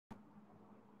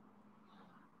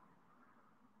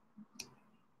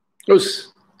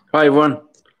Bruce. Hi, everyone.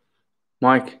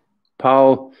 Mike,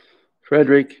 Paul,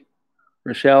 Frederick,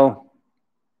 Rochelle.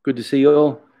 Good to see you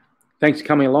all. Thanks for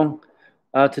coming along.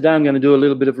 Today I'm going to do a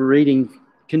little bit of a reading,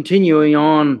 continuing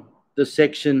on the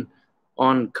section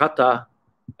on kata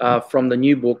from the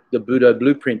new book, The Budo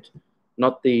Blueprint,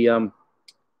 not the Budo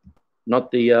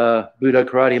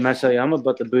Karate Masayama,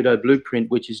 but the Budo Blueprint,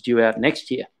 which is due out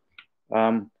next year.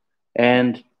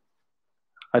 And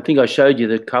I think I showed you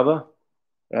the cover.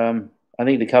 I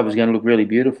think the cover is going to look really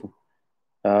beautiful.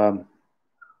 I'm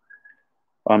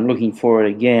looking for it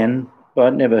again,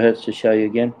 but it never hurts to show you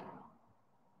again.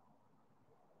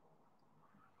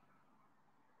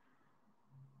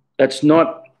 That's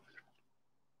not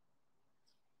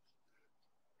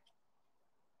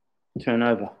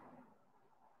turnover.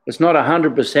 It's not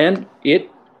 100% it,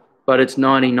 but it's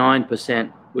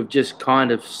 99%. We've just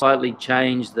kind of slightly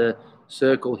changed the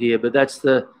circle here, but that's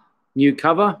the new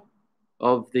cover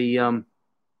of the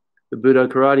Budo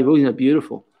Karate book. Isn't it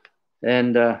beautiful?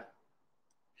 And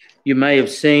you may have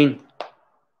seen,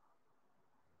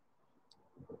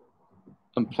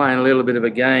 I'm playing a little bit of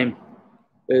a game.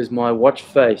 There's my watch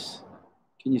face.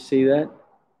 Can you see that?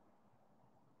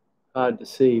 Hard to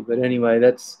see, but anyway,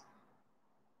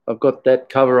 I've got that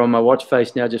cover on my watch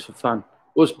face now just for fun.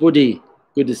 Us Buddy,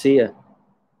 good to see you.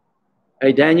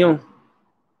 Hey, Daniel,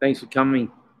 thanks for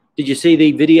coming. Did you see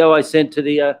the video I sent to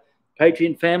the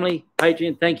Patreon family?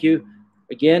 Patreon, thank you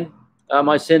again.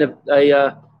 I sent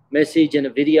a message and a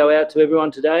video out to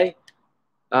everyone today,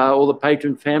 all the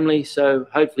Patreon family, so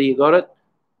hopefully you got it.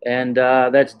 And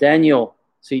that's Daniel.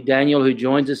 See Daniel, who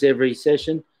joins us every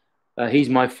session. He's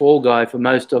my fall guy for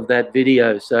most of that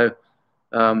video, so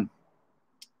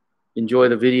enjoy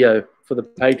the video for the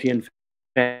Patreon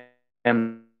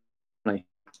family.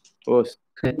 Of course.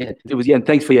 It was, yeah, and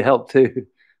thanks for your help too.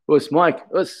 Of course, Mike,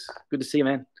 it was good to see you,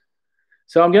 man.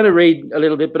 So I'm going to read a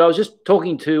little bit, but I was just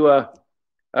talking to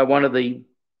one of the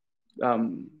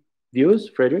viewers,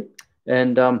 Frederick,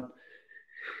 and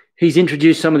he's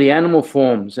introduced some of the animal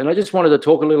forms, and I just wanted to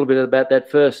talk a little bit about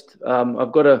that first.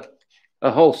 I've got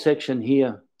a whole section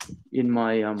here in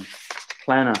my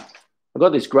planner. I've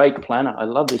got this great planner. I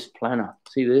love this planner.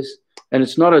 See this? And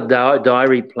it's not a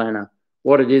diary planner.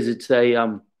 What it is, it's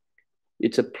a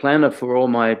planner for all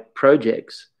my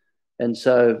projects. And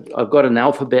so I've got an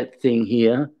alphabet thing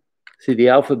here. See the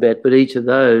alphabet, but each of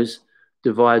those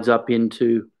divides up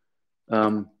into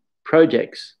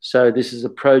projects. So this is a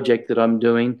project that I'm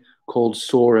doing called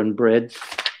Soar and Bread.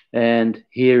 And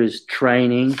here is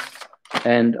training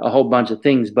and a whole bunch of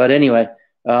things. But anyway,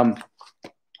 I've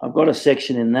got a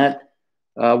section in that,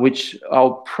 which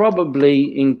I'll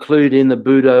probably include in the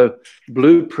Budo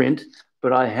Blueprint,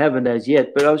 but I haven't as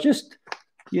yet. But I was just,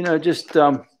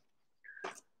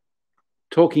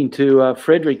 talking to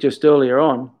Frederick just earlier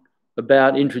on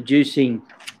about introducing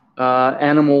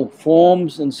animal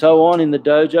forms and so on in the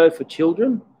dojo for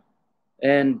children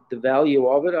and the value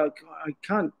of it. I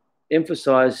can't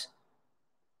emphasize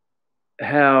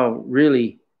how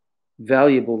really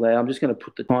valuable they are. I'm just going to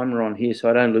put the timer on here so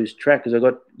I don't lose track because I've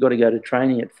got to go to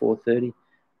training at 4:30.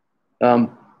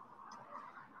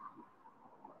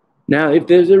 Now, if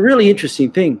there's a really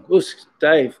interesting thing,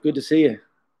 Dave, good to see you.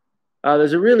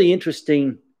 There's a really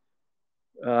interesting,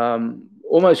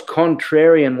 almost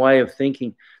contrarian way of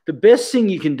thinking. The best thing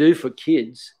you can do for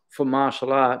kids for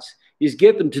martial arts is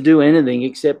get them to do anything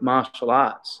except martial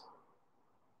arts.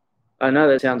 I know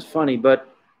that sounds funny, but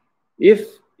if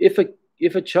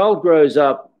a child grows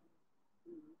up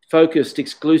focused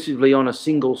exclusively on a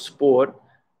single sport,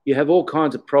 you have all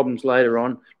kinds of problems later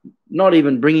on, not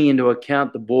even bringing into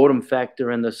account the boredom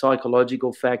factor and the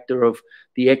psychological factor of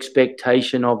the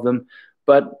expectation of them.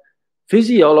 But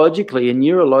physiologically and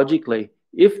neurologically,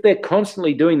 if they're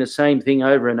constantly doing the same thing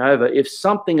over and over, if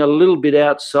something a little bit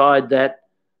outside that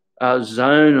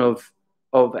zone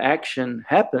of action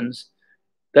happens,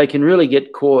 they can really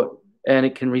get caught and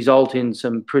it can result in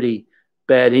some pretty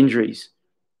bad injuries,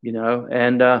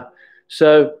 And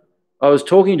so I was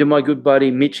talking to my good buddy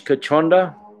Mitch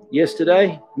Kachonda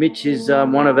yesterday. Mitch is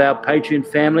one of our Patreon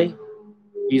family.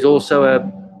 He's also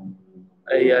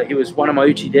he was one of my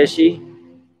Uchideshi,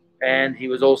 and he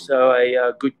was also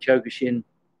a good Kyokushin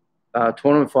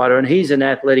tournament fighter, and he's an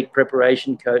athletic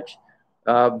preparation coach,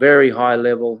 very high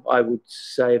level, I would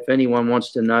say. If anyone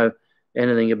wants to know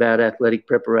anything about athletic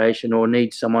preparation or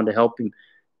needs someone to help him,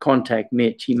 contact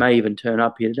Mitch. He may even turn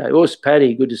up here today.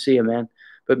 Paddy, good to see you, man.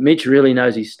 But Mitch really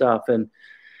knows his stuff, and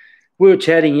we were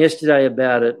chatting yesterday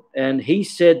about it, and he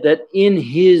said that in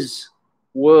his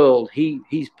world,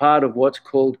 he's part of what's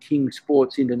called King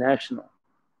Sports International.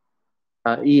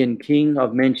 Ian King,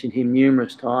 I've mentioned him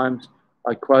numerous times,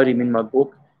 I quote him in my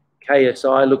book,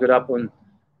 KSI, look it up on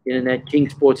internet, King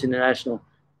Sports International.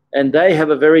 And they have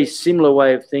a very similar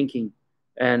way of thinking.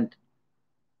 And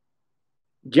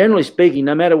generally speaking,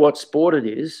 no matter what sport it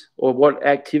is or what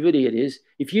activity it is,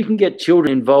 if you can get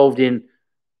children involved in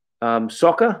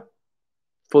soccer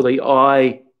for the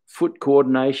eye-foot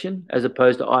coordination as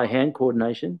opposed to eye-hand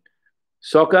coordination,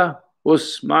 soccer,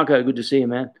 was Marco, good to see you,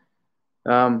 man.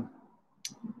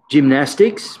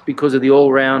 Gymnastics, because of the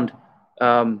all-round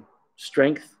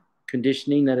strength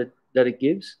conditioning that it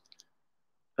gives.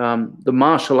 The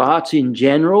martial arts in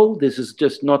general, this is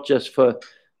just not just for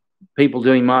people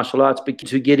doing martial arts, but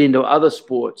to get into other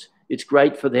sports. It's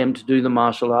great for them to do the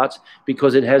martial arts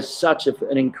because it has such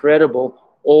an incredible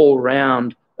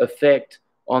all-round effect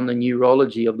on the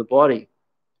neurology of the body.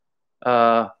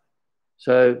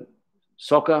 So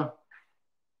soccer,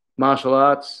 martial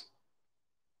arts,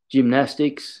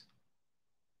 gymnastics.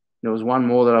 There was one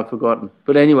more that I've forgotten.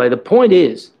 But anyway, the point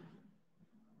is,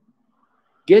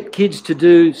 get kids to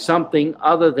do something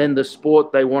other than the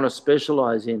sport they want to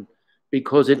specialize in,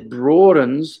 because it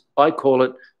broadens. I call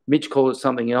it, Mitch called it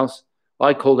something else.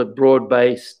 I called it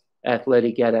broad-based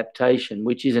athletic adaptation,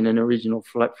 which isn't an original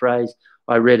phrase.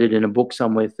 I read it in a book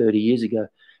somewhere 30 years ago.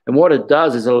 And what it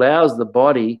does is allows the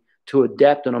body to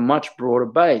adapt on a much broader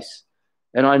base.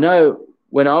 And I know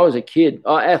when I was a kid,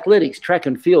 athletics, track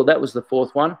and field, that was the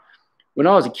fourth one. When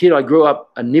I was a kid, I grew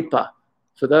up a nipper.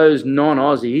 For those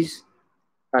non-Aussies,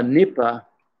 a nipper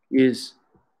is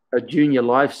a junior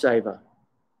lifesaver.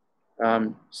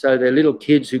 So they're little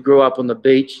kids who grew up on the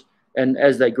beach, and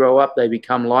as they grow up, they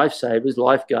become lifesavers,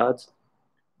 lifeguards.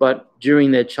 But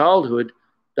during their childhood,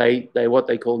 they what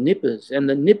they call nippers. And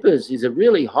the nippers is a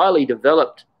really highly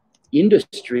developed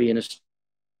industry in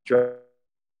Australia.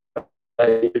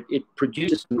 It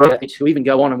produces athletes who even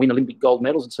go on and win Olympic gold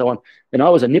medals and so on. And I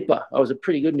was a nipper. I was a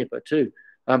pretty good nipper too,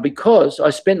 because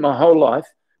I spent my whole life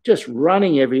just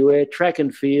running everywhere, track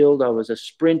and field. I was a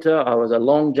sprinter. I was a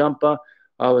long jumper.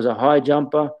 I was a high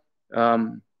jumper.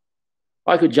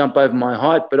 I could jump over my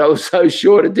height, but I was so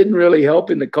short it didn't really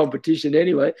help in the competition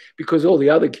anyway, because all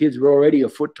the other kids were already a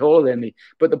foot taller than me.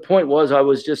 But the point was, I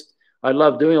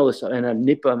loved doing all this. And a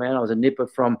nipper, man, I was a nipper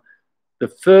from the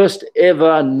first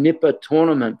ever nipper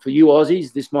tournament. For you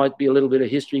Aussies, this might be a little bit of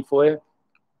history for you.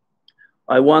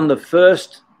 I won the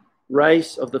first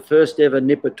race of the first ever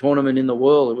nipper tournament in the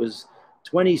world. It was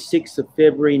 26th of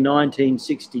February,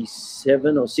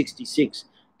 1967 or 66.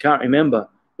 Can't remember.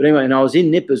 But anyway, and I was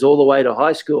in nippers all the way to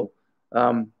high school.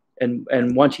 And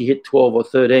once you hit 12 or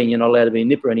 13, you're not allowed to be a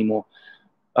nipper anymore.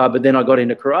 But then I got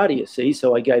into karate, you see,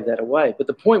 so I gave that away. But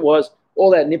the point was,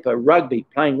 all that nipper, rugby,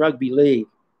 playing rugby league,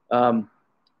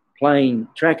 playing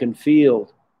track and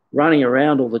field, running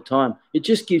around all the time. It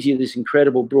just gives you this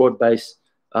incredible broad-based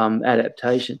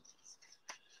adaptation.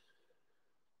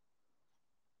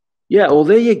 Yeah, well,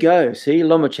 there you go. See,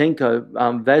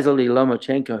 Lomachenko, Vasily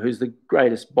Lomachenko, who's the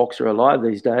greatest boxer alive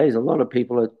these days. A lot of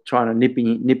people are trying to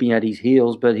nipping at his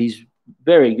heels, but he's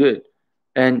very good,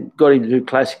 and got him to do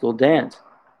classical dance.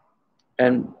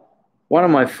 And one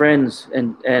of my friends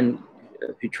and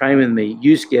who trained with me,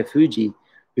 Yusuke Fuji,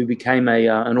 who became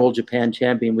an all-Japan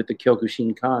champion with the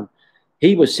Kyokushinkan,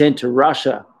 he was sent to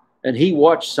Russia, and he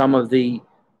watched some of the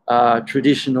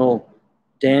traditional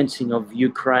dancing of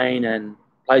Ukraine and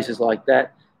places like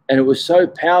that, and it was so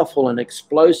powerful and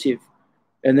explosive.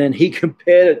 And then he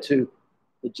compared it to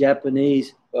the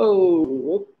Japanese,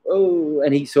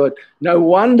 and he thought, no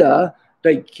wonder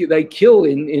they kill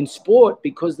in sport,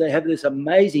 because they have this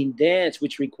amazing dance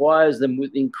which requires them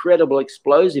with incredible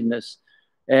explosiveness.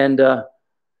 And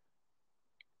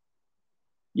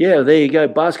yeah, there you go,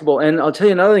 basketball. And I'll tell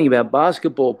you another thing about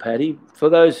basketball, Paddy. For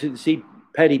those who see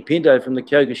Paddy Pinto from the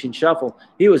Kyokushin Shuffle,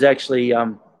 he was actually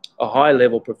a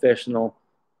high-level professional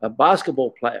basketball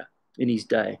player in his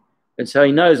day. And so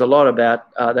he knows a lot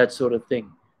about that sort of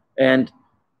thing. And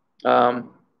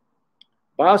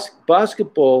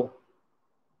basketball,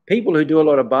 people who do a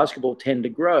lot of basketball tend to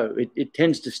grow. It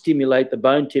tends to stimulate the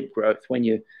bone tip growth when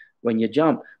you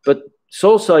jump. But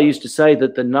Solsai used to say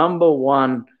that the number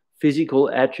one physical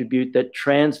attribute that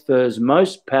transfers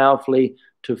most powerfully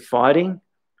to fighting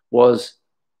was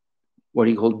what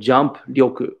he called jump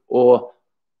ryoku, or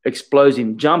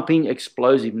jumping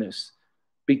explosiveness,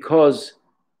 because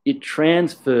it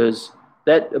transfers,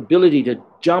 that ability to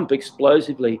jump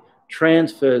explosively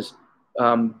transfers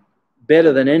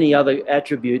better than any other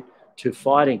attribute to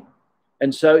fighting.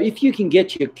 And so if you can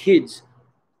get your kids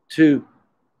to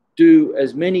do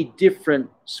as many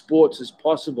different sports as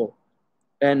possible,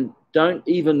 and don't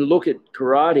even look at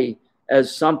karate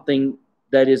as something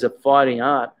that is a fighting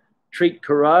art, treat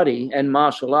karate and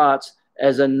martial arts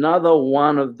as another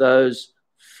one of those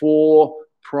 4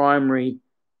 primary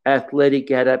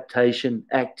athletic adaptation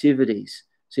activities.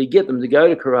 So you get them to go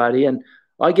to karate, and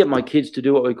I get my kids to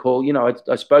do what we call,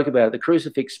 I spoke about it, the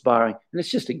crucifix sparring, and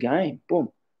it's just a game. Boom,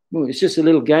 boom. It's just a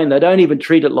little game. They don't even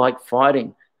treat it like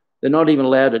fighting. They're not even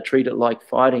allowed to treat it like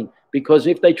fighting, because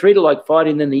if they treat it like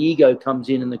fighting, then the ego comes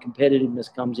in and the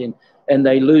competitiveness comes in, and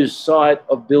they lose sight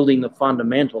of building the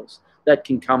fundamentals. That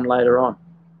can come later on.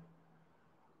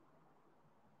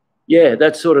 Yeah,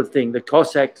 that sort of thing. The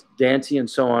Cossack dancing and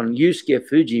so on. Yusuke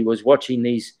Fuji was watching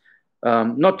these,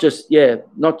 not just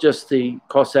the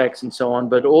Cossacks and so on,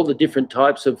 but all the different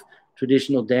types of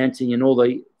traditional dancing in all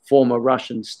the former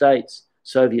Russian states,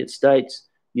 Soviet states,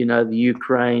 the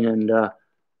Ukraine and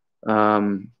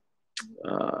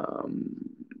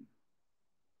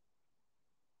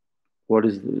what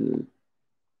is the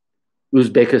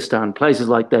Uzbekistan, places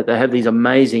like that. They have these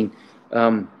amazing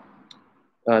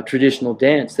traditional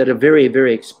dance that are very,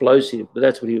 very explosive, but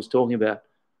that's what he was talking about,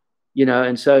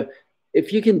 and so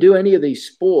if you can do any of these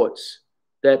sports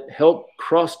that help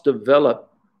cross-develop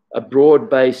a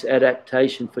broad-based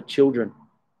adaptation for children,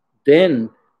 then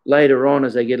later on,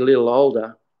 as they get a little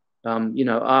older,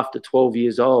 after 12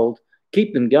 years old,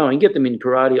 keep them going, get them in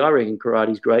karate. I reckon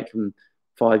karate's great from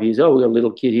 5 years old. We've got a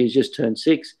little kid here who's just turned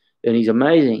 6, and he's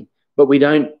amazing. But we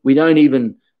don't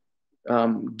even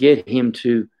get him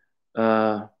to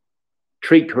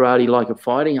treat karate like a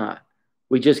fighting art.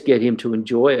 We just get him to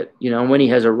enjoy it, and when he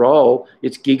has a roll,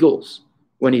 it's giggles.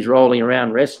 When he's rolling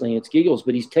around wrestling, it's giggles,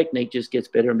 but his technique just gets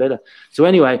better and better. So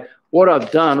anyway, what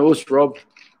I've done, Rob,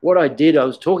 what I did, I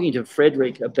was talking to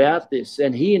Frederick about this,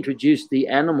 and he introduced the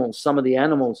animals, some of the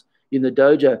animals in the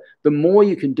dojo. The more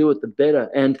you can do it, the better.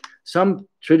 And some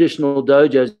traditional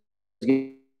dojos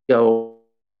go,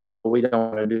 we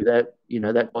don't want to do that.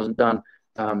 That wasn't done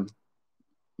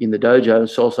in the dojo.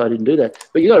 Sosai didn't do that.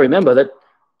 But you got to remember that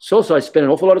Sosai spent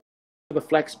an awful lot of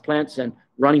flax plants and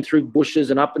running through bushes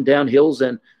and up and down hills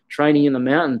and training in the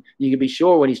mountain. You can be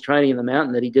sure when he's training in the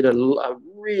mountain that he did a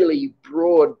really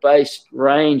broad-based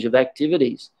range of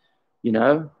activities,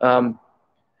 Even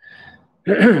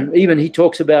he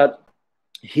talks about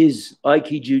his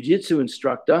Aiki Jiu-Jitsu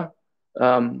instructor,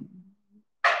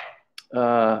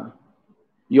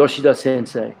 Yoshida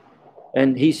Sensei.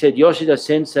 And he said Yoshida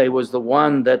Sensei was the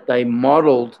one that they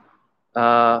modeled,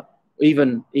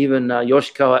 even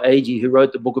Yoshikawa Eiji, who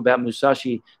wrote the book about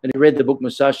Musashi, and he read the book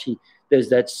Musashi. There's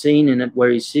that scene in it where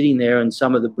he's sitting there and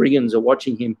some of the brigands are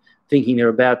watching him, thinking they're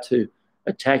about to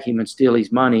attack him and steal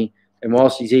his money. And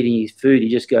whilst he's eating his food, he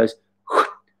just goes,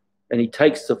 and he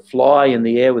takes the fly in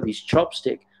the air with his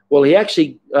chopstick. Well, he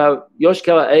actually,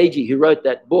 Yoshikawa Eiji, who wrote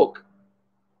that book,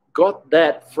 got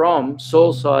that from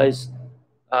Sosai's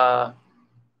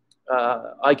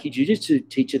Aiki Jiu-Jitsu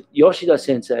teacher, Yoshida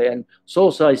Sensei. And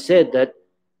Sosai said that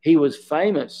he was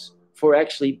famous for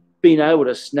actually being able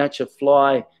to snatch a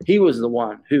fly. He was the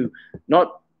one who,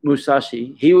 not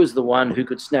Musashi, he was the one who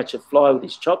could snatch a fly with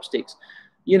his chopsticks.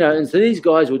 And so these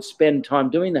guys would spend time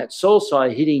doing that.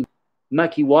 Sosai hitting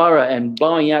makiwara and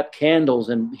blowing out candles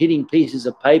and hitting pieces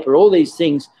of paper. All these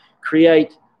things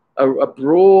create a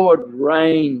broad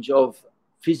range of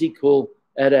physical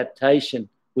adaptation,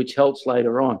 which helps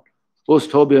later on. Boss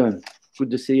Torbjörn,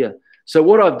 good to see you. So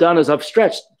what I've done is I've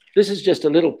stretched. This is just a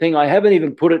little thing. I haven't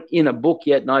even put it in a book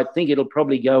yet, and I think it'll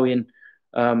probably go in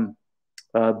Budo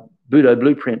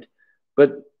Blueprint.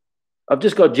 But I've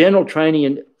just got general training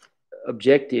and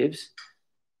objectives,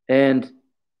 and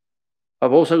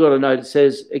I've also got a note that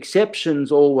says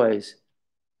exceptions always.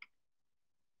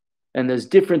 And there's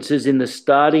differences in the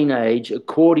starting age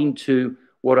according to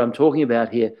what I'm talking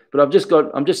about here. But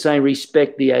I'm just saying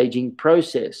respect the aging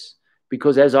process,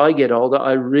 because as I get older,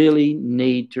 I really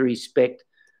need to respect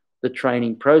the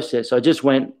training process. I just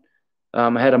went, I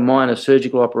had a minor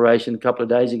surgical operation a couple of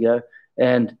days ago,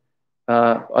 and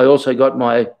I also got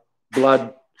my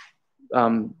blood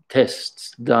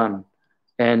tests done.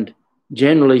 And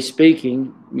generally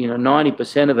speaking,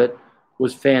 90% of it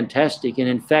was fantastic, and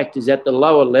in fact is at the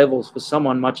lower levels for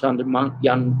someone much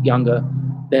younger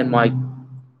than my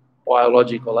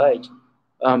biological age.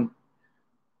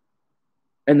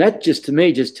 And that just, to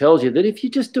me, just tells you that if you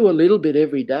just do a little bit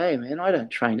every day, man, I don't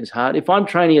train as hard. If I'm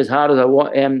training as hard as I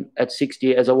am at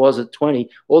 60 as I was at 20,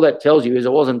 all that tells you is I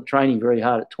wasn't training very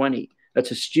hard at 20.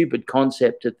 That's a stupid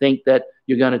concept to think that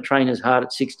you're going to train as hard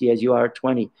at 60 as you are at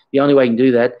 20. The only way you can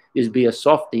do that is be a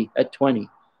softie at 20.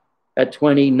 At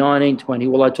 20, 19, 20.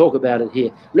 Well, I talk about it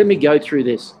here. Let me go through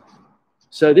this.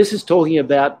 So this is talking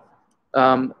about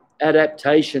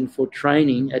adaptation for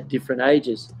training at different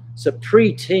ages. So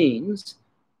pre-teens,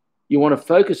 you want to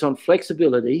focus on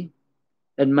flexibility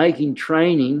and making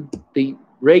training, the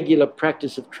regular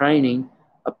practice of training,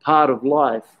 a part of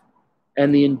life.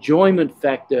 And the enjoyment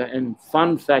factor and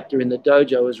fun factor in the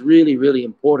dojo is really, really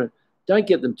important. Don't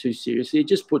get them too seriously. It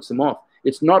just puts them off.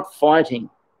 It's not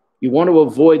fighting. You want to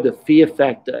avoid the fear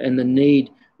factor and the need.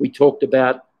 We talked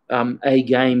about a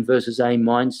game versus a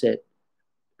mindset.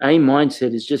 A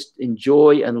mindset is just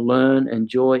enjoy and learn,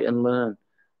 enjoy and learn.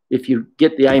 If you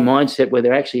get the A mindset where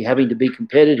they're actually having to be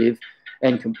competitive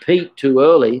and compete too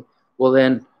early, well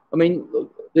then, I mean,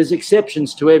 there's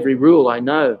exceptions to every rule, I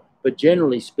know, but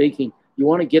generally speaking, you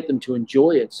want to get them to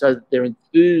enjoy it so that they're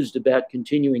enthused about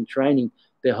continuing training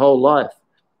their whole life.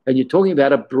 And you're talking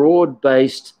about a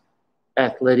broad-based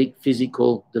athletic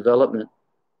physical development.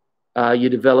 You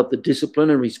develop the discipline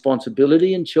and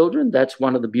responsibility in children. That's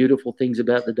one of the beautiful things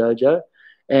about the dojo.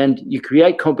 And you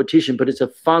create competition, but it's a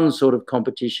fun sort of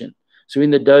competition. So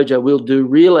in the dojo, we'll do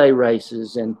relay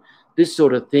races and this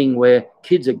sort of thing where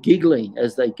kids are giggling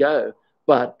as they go,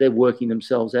 but they're working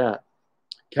themselves out.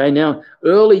 Okay, now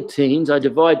early teens, I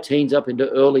divide teens up into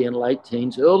early and late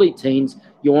teens. Early teens,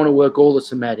 you want to work all the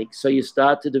somatics. So you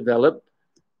start to develop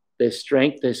their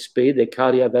strength, their speed, their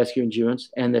cardiovascular endurance,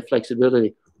 and their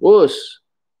flexibility. Us,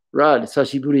 Rad,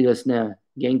 sashiburi desu ne.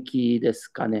 Genki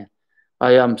desu ka ne?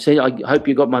 I hope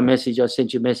you got my message. I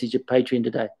sent you a message at Patreon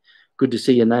today. Good to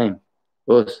see your name.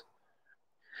 Us.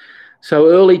 So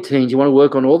early teens, you want to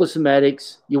work on all the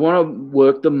somatics. You want to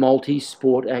work the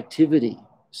multi-sport activity.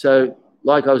 So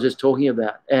like I was just talking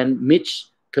about, and Mitch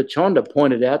Kachonda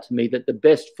pointed out to me that the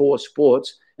best 4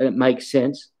 sports, and it makes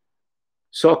sense,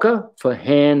 soccer for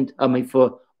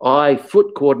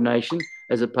eye-foot coordination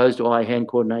as opposed to eye-hand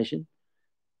coordination,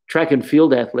 track and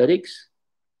field athletics,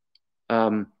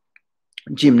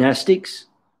 gymnastics,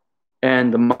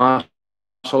 and the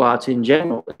martial arts in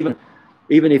general.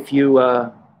 Even if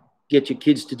you get your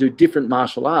kids to do different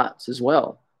martial arts as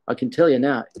well, I can tell you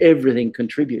now, everything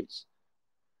contributes.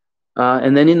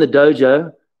 And then in the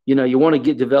dojo, you know, you want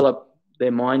to develop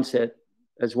their mindset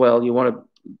as well. You want to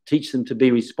teach them to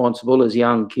be responsible as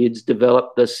young kids,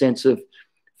 develop the sense of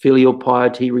filial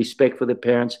piety, respect for their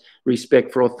parents,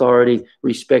 respect for authority,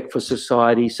 respect for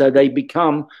society. So they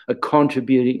become a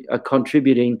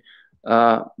contributing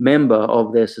member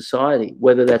of their society,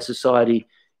 whether that society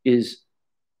is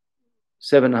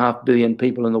 7.5 billion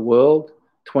people in the world,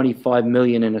 25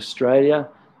 million in Australia,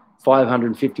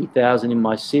 550,000 in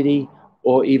my city,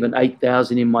 or even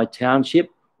 8,000 in my township,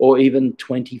 or even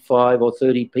 25 or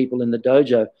 30 people in the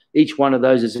dojo. Each one of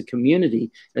those is a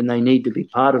community, and they need to be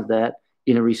part of that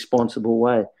in a responsible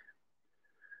way.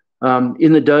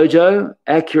 In the dojo,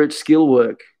 accurate skill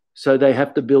work. So they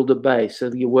have to build a base.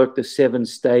 So you work the 7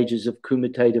 stages of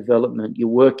kumite development. You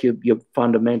work your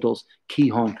fundamentals,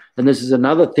 kihon. And this is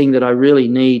another thing that I really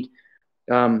need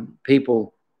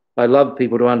I love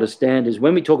people to understand is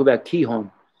when we talk about kihon,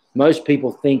 most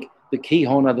people think the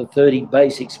kihon are the 30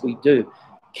 basics we do.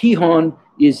 Kihon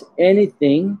is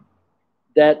anything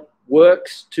that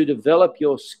works to develop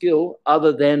your skill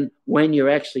other than when you're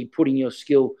actually putting your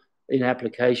skill in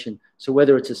application. So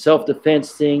whether it's a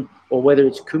self-defense thing or whether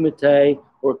it's kumite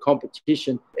or a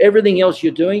competition, everything else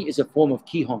you're doing is a form of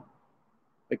kihon.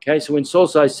 Okay, so when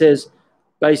Sosai says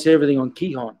base everything on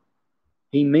kihon,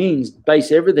 he means base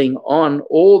everything on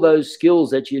all those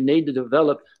skills that you need to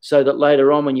develop so that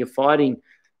later on when your fighting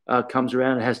comes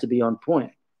around, it has to be on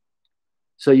point.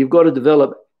 So you've got to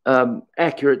develop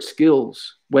accurate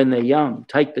skills when they're young.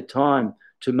 Take the time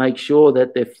to make sure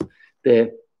that their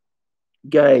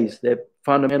gaze, their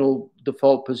fundamental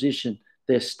default position,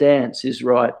 their stance is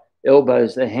right,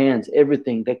 elbows, their hands,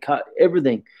 everything, their cut,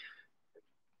 everything.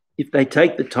 If they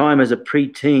take the time as a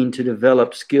preteen to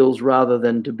develop skills rather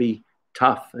than to be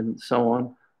tough and so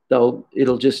on,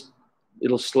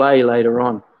 it'll slay later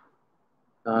on.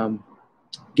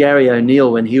 Gary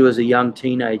O'Neill, when he was a young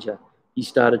teenager, he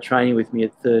started training with me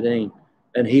at 13,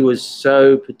 and he was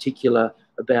so particular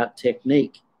about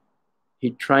technique.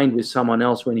 He trained with someone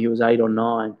else when he was 8 or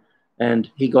 9,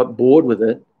 and he got bored with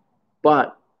it,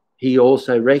 but he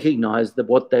also recognized that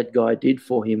what that guy did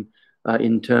for him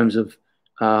in terms of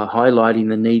highlighting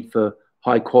the need for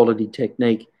high quality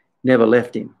technique never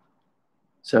left him.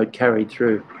 So it carried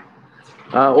through.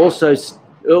 Also,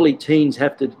 early teens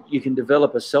you can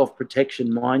develop a self-protection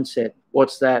mindset.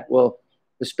 What's that? Well,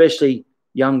 especially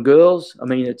young girls. I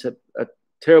mean, it's a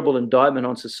terrible indictment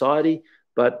on society,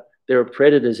 but there are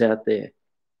predators out there.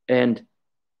 And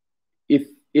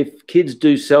if kids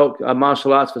do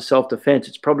martial arts for self-defense,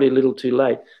 it's probably a little too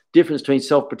late. Difference between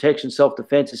self-protection and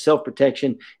self-defense is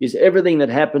self-protection is everything that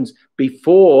happens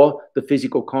before the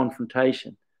physical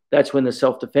confrontation. That's when the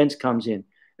self-defense comes in.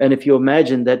 And if you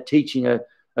imagine that teaching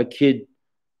a kid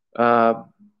uh,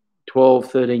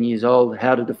 12, 13 years old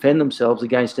how to defend themselves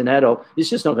against an adult, it's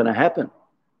just not going to happen.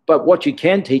 But what you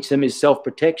can teach them is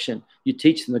self-protection. You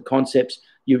teach them the concepts.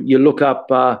 You look up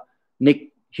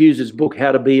Nick Hughes's book,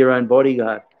 How to Be Your Own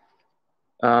Bodyguard.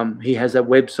 He has a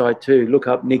website too. Look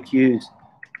up Nick Hughes.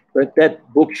 But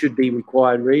that book should be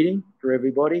required reading for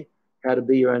everybody, How to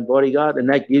Be Your Own Bodyguard. And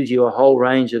that gives you a whole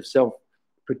range of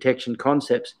self-protection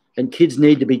concepts. And kids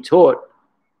need to be taught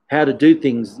how to do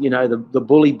things, you know, the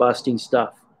bully busting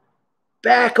stuff.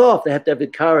 Back off. They have to have the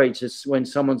courage when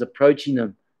someone's approaching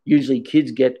them. Usually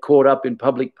kids get caught up in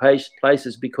public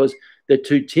places because they're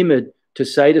too timid to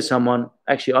say to someone,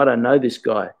 actually, I don't know this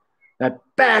guy. Now,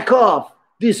 back off.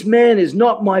 This man is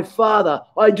not my father.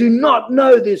 I do not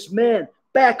know this man.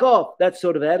 Back off. That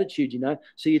sort of attitude, you know.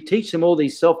 So you teach them all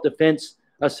these self-defense,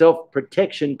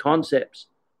 self-protection concepts,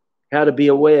 how to be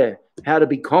aware, how to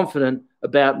be confident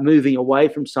about moving away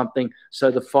from something so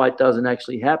the fight doesn't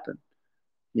actually happen,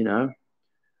 you know.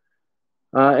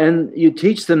 And you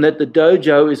teach them that the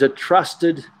dojo is a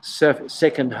trusted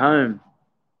second home,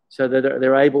 so that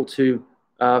they're able to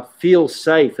feel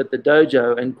safe at the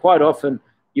dojo. And quite often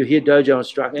you hear dojo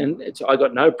instructors, and I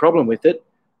got no problem with it,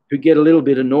 who get a little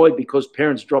bit annoyed because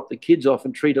parents drop the kids off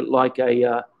and treat it like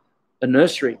a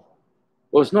nursery.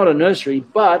 Well, it's not a nursery,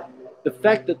 but the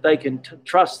fact that they can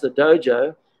trust the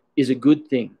dojo is a good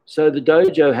thing. So the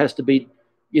dojo has to be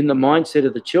in the mindset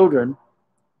of the children.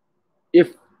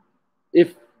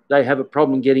 If they have a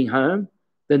problem getting home,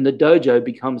 then the dojo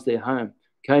becomes their home.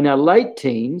 Okay, now late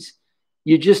teens,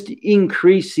 you just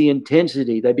increase the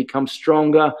intensity. They become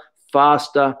stronger,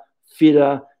 faster,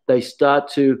 fitter. They start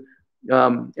to,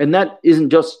 and that isn't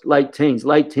just late teens,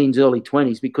 early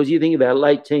 20s, because you think about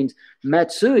late teens.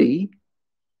 Matsui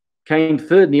came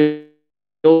third in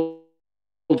the All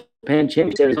Japan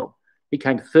Championship. He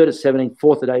came third at 17,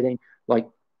 fourth at 18, like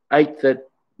eighth at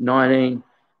 19,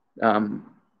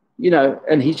 you know,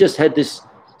 and he's just had this.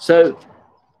 So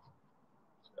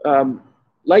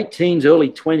late teens, early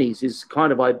 20s is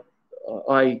kind of,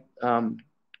 I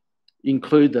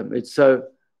include them. It's so,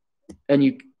 and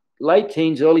you late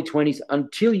teens, early 20s,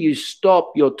 until you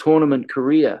stop your tournament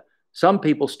career. Some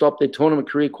people stop their tournament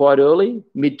career quite early,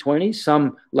 mid-20s,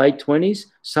 some late 20s,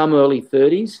 some early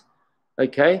 30s,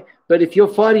 okay? But if you're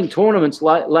fighting tournaments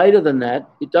later than that,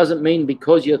 it doesn't mean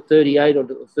because you're 38 or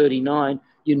 39,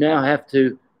 you now have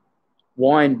to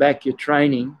wind back your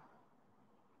training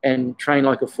and train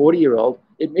like a 40-year-old.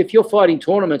 If you're fighting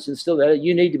tournaments and still there,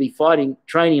 you need to be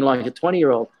training like a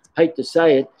 20-year-old. Hate to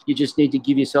say it, you just need to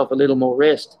give yourself a little more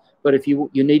rest. But if you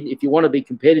want to be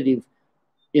competitive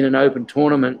in an open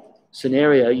tournament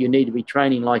scenario, you need to be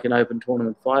training like an open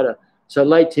tournament fighter. So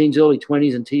late teens, early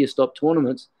 20s, until you stop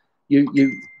tournaments,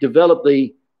 you develop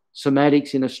the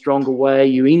somatics in a stronger way.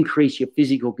 You increase your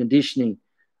physical conditioning.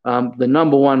 The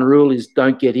number one rule is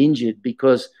don't get injured,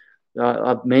 because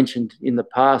I've mentioned in the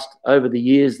past, over the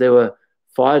years, there were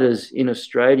fighters in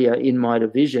Australia in my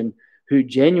division who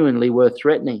genuinely were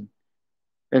threatening.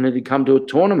 And they'd come to a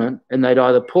tournament and they'd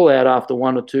either pull out after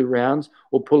 1 or 2 rounds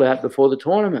or pull out before the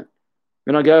tournament.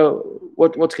 And I go,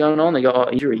 what's going on? They go, oh,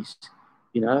 injuries,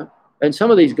 you know. And some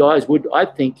of these guys would, I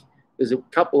think, there's a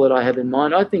couple that I have in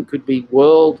mind, I think could be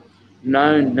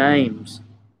world-known names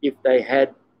if they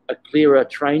had a clearer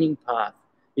training path.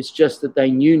 It's just that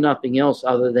they knew nothing else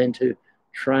other than to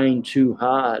train too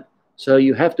hard. So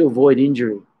you have to avoid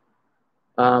injury.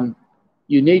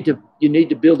 You need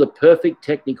to build a perfect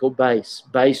technical base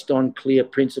based on clear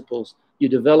principles. You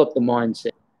develop the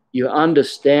mindset. You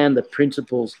understand the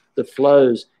principles, the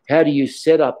flows. How do you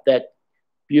set up that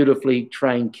beautifully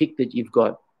trained kick that you've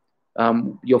got?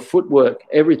 Your footwork,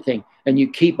 everything. And you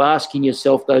keep asking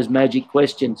yourself those magic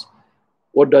questions.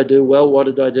 What did I do well? What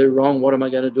did I do wrong? What am I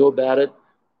going to do about it?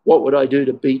 What would I do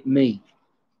to beat me?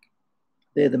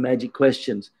 They're the magic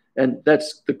questions. And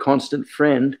that's the constant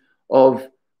friend of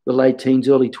the late teens,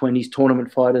 early 20s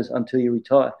tournament fighters until you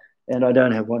retire. And I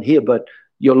don't have one here, but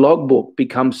your logbook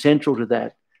becomes central to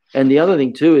that. And the other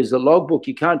thing too is the logbook,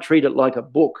 you can't treat it like a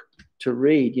book to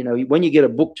read. You know, when you get a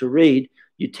book to read,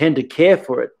 you tend to care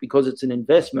for it because it's an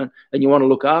investment and you want to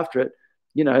look after it.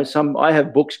 You know, I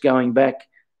have books going back,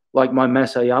 like my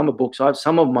Masayama books.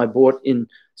 Some of them I bought in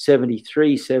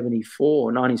 73, 74,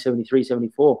 1973,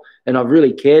 74, and I've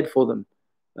really cared for them.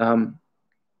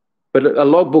 But a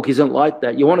logbook isn't like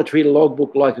that. You want to treat a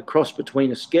logbook like a cross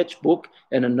between a sketchbook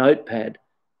and a notepad,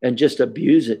 and just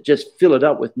abuse it. Just fill it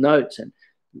up with notes and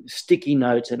sticky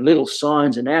notes and little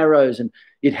signs and arrows, and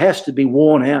it has to be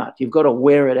worn out. You've got to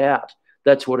wear it out.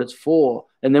 That's what it's for.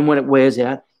 And then when it wears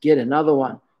out, get another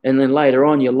one. And then later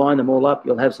on, you line them all up.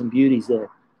 You'll have some beauties there.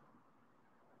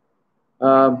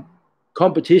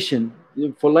 competition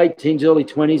for late teens, early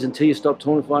 20s until you stop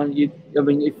tournament fighting. I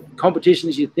mean, if competition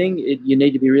is your thing, you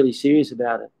need to be really serious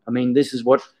about it. I mean, this is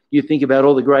what you think about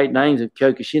all the great names of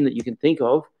Kyokushin that you can think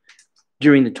of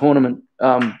during the tournament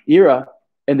era,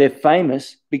 and they're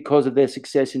famous because of their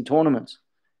success in tournaments.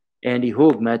 Andy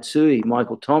Hoog, Matsui,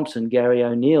 Michael Thompson, Gary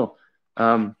O'Neill,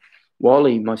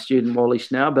 Wally, my student Wally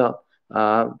Schnaubelt,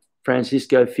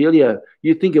 Francisco Filio.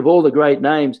 You think of all the great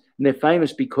names, and they're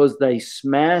famous because they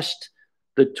smashed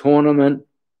the tournament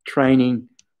training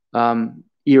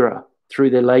era through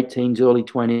their late teens, early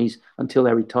 20s until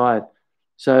they retired.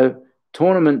 So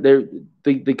tournament, the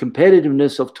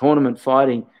competitiveness of tournament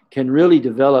fighting can really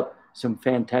develop some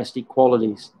fantastic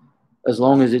qualities as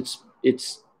long as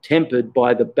it's tempered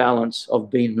by the balance of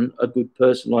being a good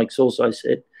person. Like Salso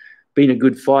said, being a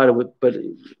good fighter, but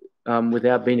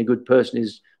without being a good person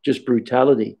is just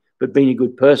brutality. But being a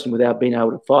good person without being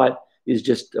able to fight is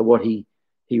just what he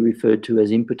referred to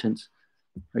as impotence.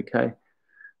 Okay.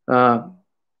 And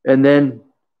then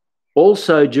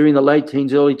also during the late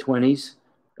teens, early 20s,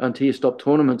 until you stop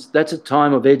tournaments, that's a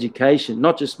time of education,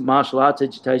 not just martial arts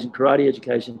education, karate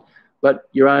education, but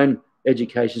your own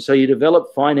education. So you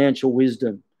develop financial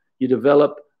wisdom. You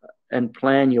develop and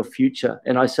plan your future.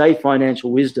 And I say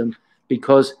financial wisdom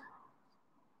because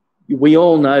we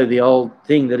all know the old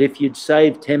thing that if you'd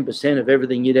saved 10% of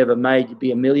everything you'd ever made, you'd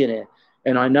be a millionaire.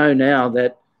 And I know now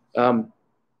that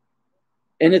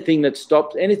anything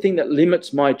that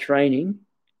limits my training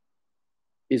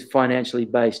is financially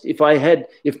based.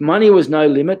 If money was no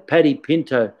limit, Paddy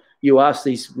Pinto, you asked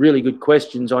these really good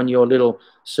questions on your little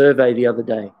survey the other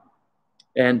day.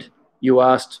 And you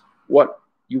asked, what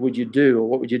would you do, or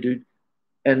what would you do?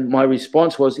 And my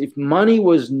response was, if money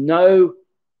was no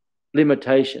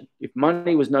limitation, if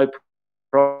money was no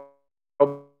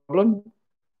problem,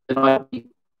 then I'd be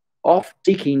off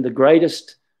seeking the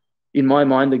greatest, in my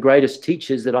mind, the greatest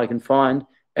teachers that I can find,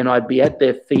 and I'd be at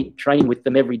their feet training with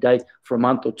them every day for a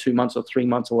month or 2 months or 3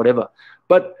 months or whatever.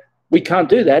 But we can't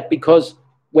do that because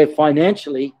we're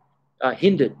financially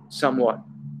hindered somewhat.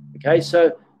 Okay,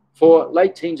 so for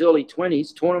late teens, early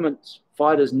 20s, tournament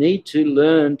fighters need to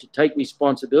learn to take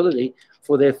responsibility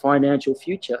for their financial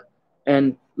future.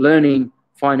 And learning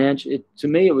financial, to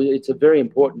me, it's a very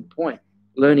important point.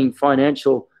 Learning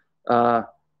financial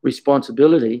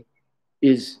responsibility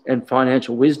and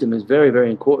financial wisdom is very,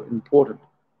 very important.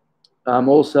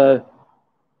 Also,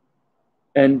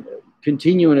 and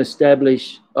continue and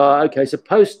establish, okay, so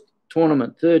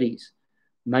post-tournament 30s,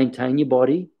 maintain your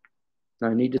body.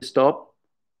 No need to stop.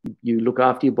 You look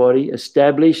after your body.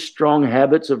 Establish strong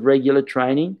habits of regular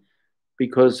training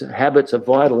because habits are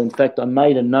vital. In fact, I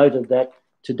made a note of that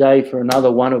today for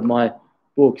another one of my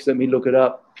books. Let me look it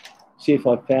up, see if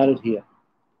I found it here.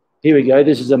 Here we go.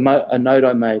 This is a note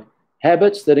I made.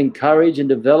 Habits that encourage and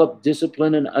develop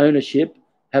discipline and ownership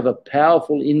have a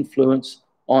powerful influence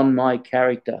on my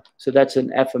character. So that's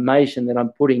an affirmation that I'm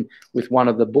putting with one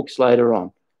of the books later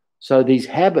on. So these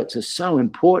habits are so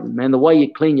important, man. The way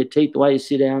you clean your teeth, the way you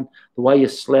sit down, the way you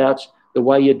slouch, the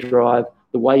way you drive,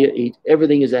 the way you eat,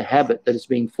 everything is a habit that is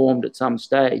being formed at some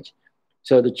stage.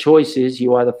 So the choice is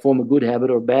you either form a good habit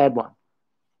or a bad one.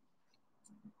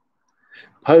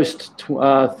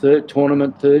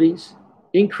 Post-tournament 30s,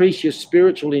 increase your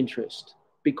spiritual interest,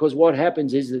 because what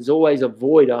happens is there's always a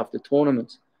void after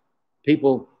tournaments.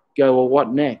 People go, well,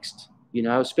 what next? You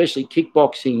know, especially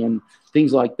kickboxing and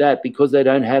things like that, because they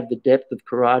don't have the depth of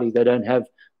karate. They don't have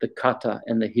the kata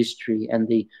and the history and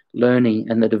the learning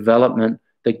and the development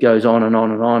that goes on and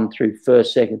on and on through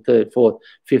first, second, third, fourth,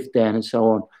 fifth dan and so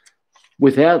on.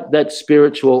 Without that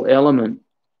spiritual element,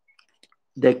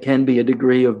 there can be a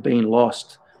degree of being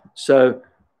lost. So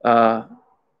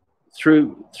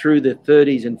through the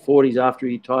 30s and 40s after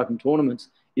you retire from tournaments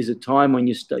is a time when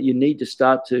you need to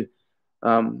start to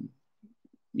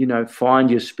find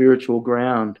your spiritual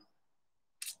ground.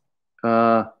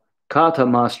 Kata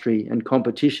mastery and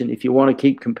competition. If you want to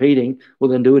keep competing,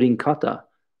 well, then do it in kata.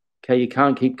 Okay, you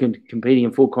can't keep competing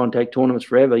in full contact tournaments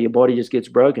forever. Your body just gets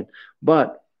broken.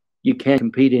 But you can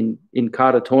compete in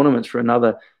kata tournaments for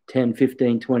another 10,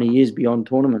 15, 20 years beyond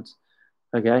tournaments.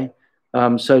 Okay,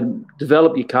 so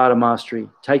develop your kata mastery.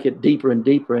 Take it deeper and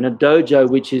deeper. And a dojo,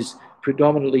 which is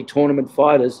predominantly tournament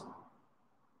fighters,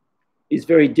 is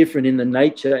very different in the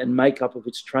nature and makeup of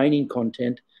its training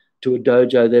content to a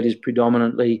dojo that is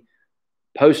predominantly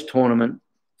post-tournament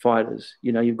fighters.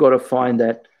 You know, you've got to find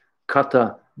that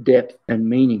kata depth and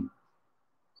meaning.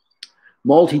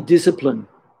 Multidiscipline.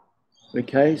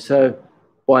 Okay, so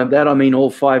by that I mean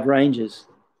all 5 ranges.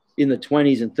 In the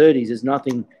 20s and 30s, there's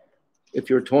nothing, if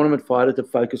you're a tournament fighter, to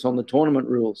focus on the tournament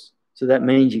rules. So that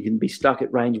means you can be stuck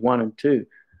at range 1 and 2.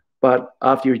 But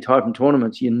after you retire from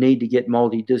tournaments, you need to get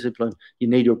multidisciplined. You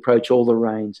need to approach all the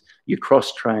ranges. You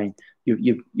cross-train.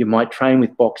 You might train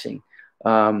with boxing.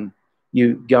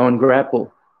 You go and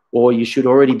grapple, or you should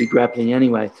already be grappling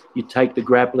anyway. You take the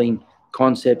grappling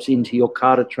concepts into your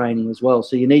kata training as well.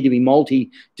 So you need to be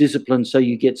multidisciplined so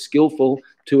you get skillful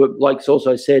to it. Like it's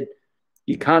also said,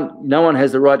 no one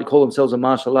has the right to call themselves a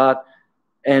martial art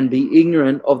and be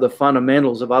ignorant of the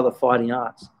fundamentals of other fighting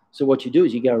arts. So what you do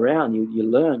is you go around, you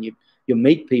learn, you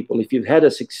meet people. If you've had a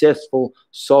successful,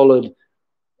 solid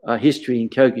history in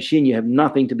Kyokushin, you have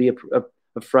nothing to be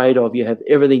afraid of. You have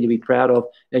everything to be proud of,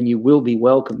 and you will be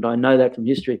welcomed. I know that from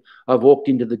history. I've walked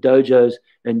into the dojos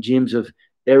and gyms of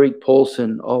Eric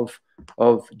Paulson, of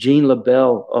Jean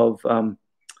LaBelle, of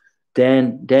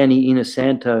Danny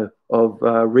Inosanto, of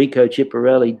Rico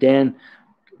Ciparelli, Dan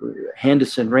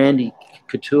Henderson, Randy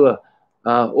Couture,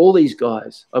 all these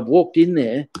guys. I've walked in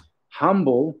there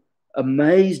humble,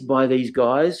 amazed by these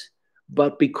guys,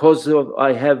 but because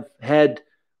I have had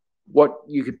what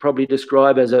you could probably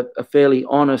describe as a fairly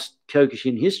honest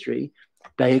Kyokushin history,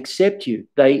 they accept you.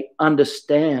 They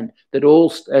understand that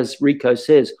all, as Rico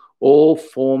says, all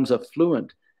forms are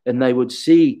fluent, and they would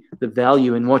see the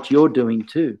value in what you're doing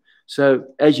too. So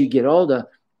as you get older,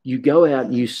 you go out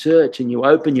and you search and you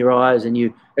open your eyes and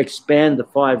you expand the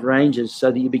 5 ranges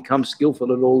so that you become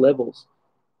skillful at all levels.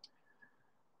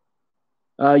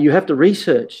 You have to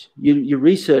research. You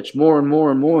research more and more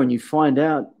and more, and you find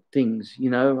out things,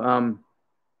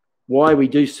 why we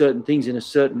do certain things in a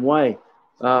certain way.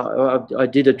 I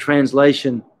did a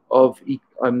translation of,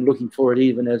 I'm looking for it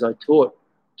even as I talk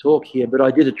here, but I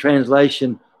did a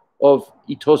translation of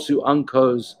Itosu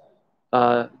Unko's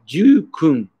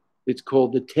Jukun. It's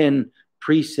called the 10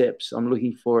 precepts. I'm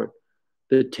looking for it.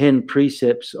 The 10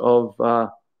 precepts of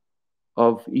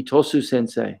Itosu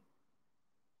Sensei.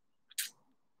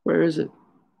 Where is it?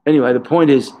 Anyway, the point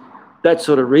is that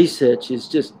sort of research is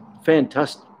just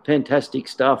fantastic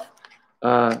stuff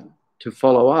to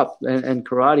follow up. And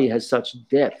karate has such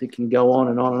depth. It can go on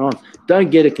and on and on.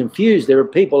 Don't get it confused. There are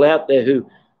people out there who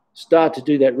start to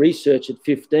do that research at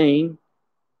 15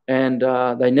 and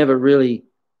they never really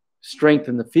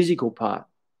strengthen the physical part.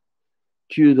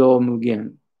 Kyudo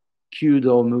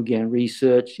Mugen,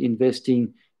 research,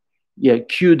 investing. Yeah,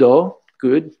 Kyudo,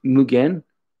 good. Mugen,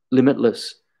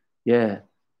 limitless. Yeah,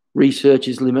 research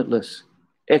is limitless.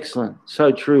 Excellent.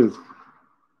 So true.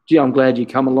 Gee, I'm glad you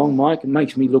come along, Mike. It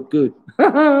makes me look good.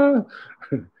 Okay,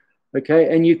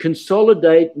 and you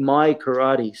consolidate my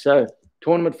karate. So,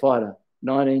 tournament fighter,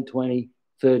 19, 20,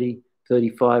 30,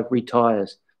 35,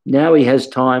 retires. Now he has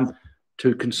time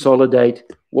to consolidate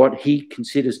what he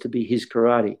considers to be his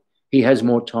karate. He has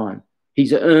more time.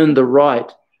 He's earned the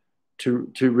right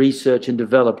to research and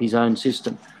develop his own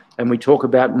system. And we talk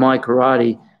about my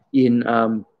karate in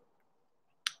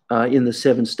the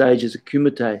 7 stages of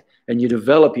Kumite, and you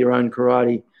develop your own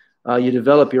karate. You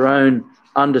develop your own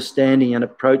understanding and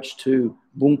approach to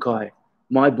bunkai.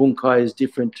 My bunkai is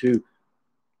different to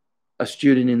a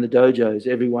student in the dojos.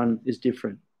 Everyone is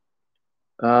different.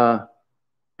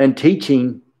 And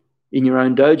teaching in your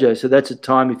own dojo. So that's a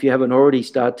time, if you haven't already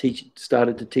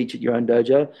started to teach at your own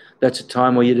dojo, that's a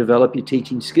time where you develop your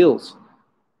teaching skills,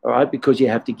 all right, because you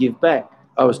have to give back.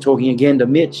 I was talking again to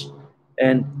Mitch,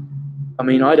 and I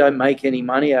mean, I don't make any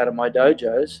money out of my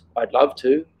dojos. I'd love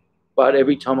to, but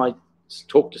every time I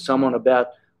talk to someone about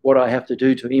what I have to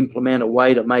do to implement a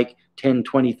way to make $10,000,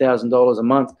 $20,000 a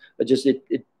month,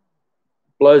 it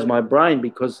blows my brain,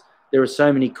 because there are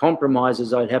so many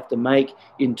compromises I'd have to make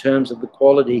in terms of the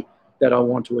quality that I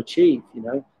want to achieve,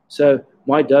 So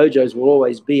my dojos will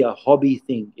always be a hobby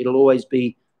thing. It'll always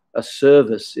be a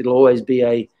service. It'll always be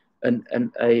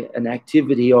an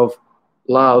activity of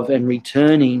love and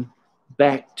returning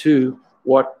back to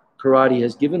what karate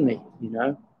has given me,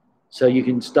 So you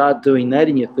can start doing that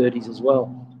in your 30s as well.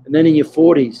 And then in your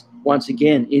 40s, once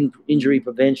again, injury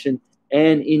prevention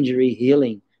and injury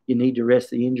healing. You need to rest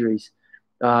the injuries.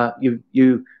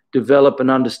 You develop and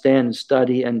understand and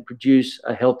study and produce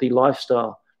a healthy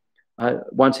lifestyle.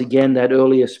 Once again, that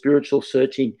earlier spiritual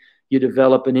searching, you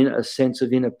develop a sense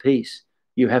of inner peace.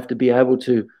 You have to be able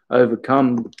to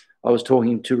overcome. I was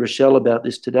talking to Rochelle about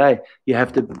this today. You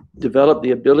have to develop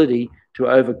the ability to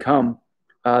overcome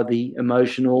the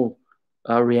emotional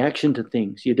reaction to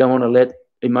things. You don't want to let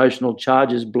emotional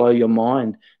charges blow your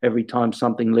mind every time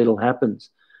something little happens,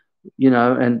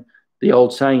 and the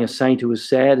old saying, a saint who is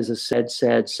sad is a sad,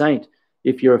 sad saint.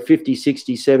 If you're a 50,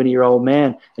 60, 70-year-old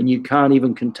man and you can't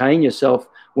even contain yourself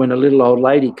when a little old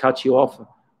lady cuts you off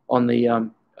on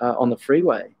the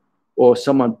freeway, or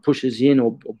someone pushes in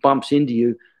or bumps into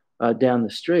you, down the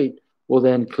street, well,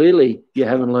 then clearly you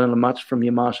haven't learned much from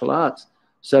your martial arts.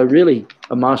 So really,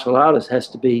 a martial artist has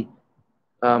to be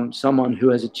someone who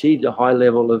has achieved a high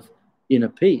level of inner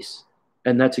peace.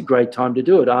 And that's a great time to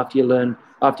do it after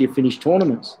you finish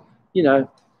tournaments. You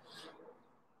know,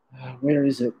 where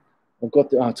is it? I've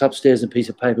got it's upstairs in a piece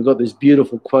of paper. I've got this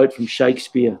beautiful quote from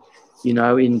Shakespeare. You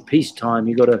know, in peacetime,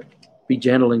 you've got to be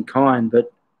gentle and kind,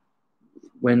 but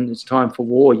when it's time for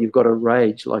war, you've got to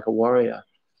rage like a warrior,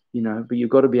 you know, but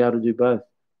you've got to be able to do both.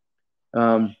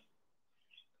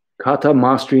 Kata,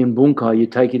 mastery, and bunkai, you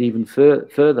take it even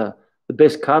further. The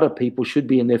best kata people should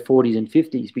be in their 40s and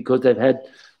 50s because they've had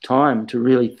time to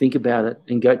really think about it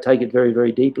and take it very,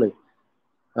 very deeply.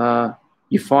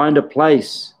 You find a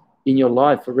place in your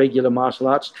life for regular martial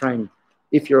arts training.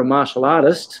 If you're a martial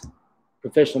artist,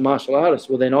 professional martial artist,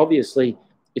 well, then obviously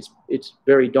it's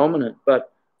very dominant.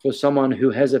 But for someone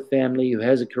who has a family, who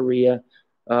has a career,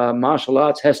 martial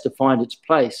arts has to find its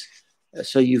place.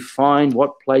 So you find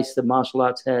what place the martial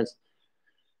arts has.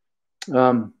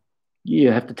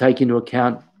 You have to take into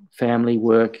account family,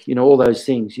 work, you know, all those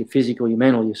things, your physical, your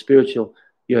mental, your spiritual,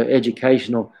 your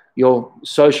educational, your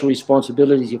social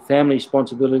responsibilities, your family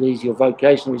responsibilities, your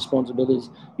vocational responsibilities,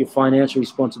 your financial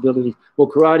responsibilities. Well,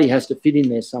 karate has to fit in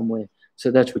there somewhere. So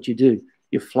that's what you do.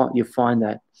 You find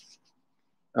that.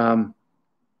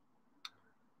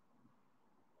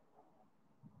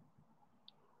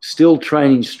 Still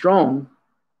training strong,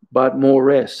 but more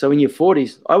rest. So in your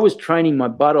 40s, I was training my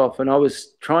butt off and I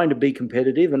was trying to be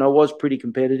competitive, and I was pretty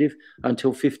competitive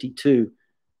until 52.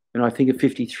 And I think at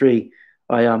 53,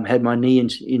 I had my knee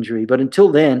injury. But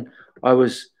until then, I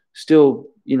was still,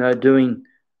 you know, doing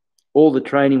all the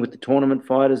training with the tournament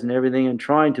fighters and everything and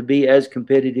trying to be as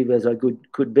competitive as I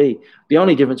could be. The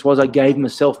only difference was I gave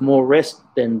myself more rest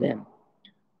than them.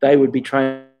 They would be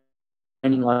training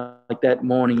like that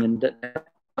morning, and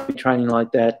I'd be training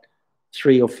like that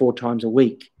 3 or 4 times a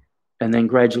week, and then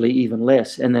gradually even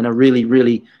less. And then a really,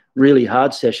 really, really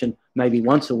hard session, maybe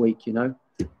once a week, you know.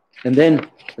 And then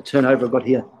the turnover I've got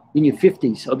here, in your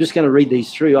 50s. I'm just going to read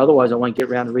these through. Otherwise, I won't get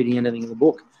around to reading anything in the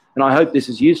book. And I hope this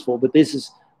is useful, but this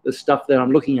is the stuff that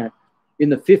I'm looking at. In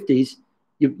the 50s,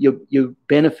 you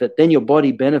benefit. Then your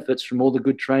body benefits from all the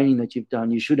good training that you've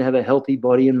done. You should have a healthy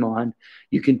body and mind.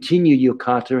 You continue your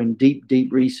kata and deep,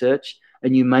 deep research,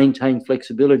 and you maintain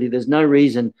flexibility. There's no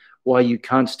reason why you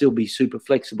can't still be super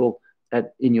flexible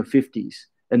in your 50s.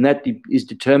 And that is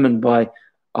determined by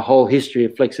a whole history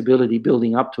of flexibility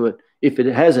building up to it.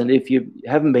 If you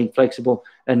haven't been flexible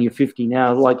and you're 50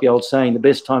 now, like the old saying, the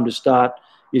best time to start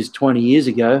is 20 years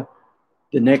ago.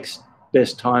 The next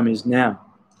best time is now.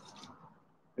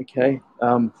 Okay.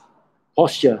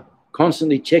 Posture.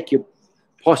 Constantly check your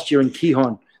posture and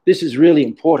kihon. This is really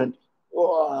important.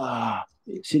 Oh,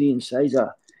 sitting in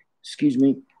Caesar. Excuse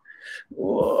me.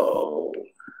 Whoa.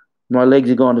 My legs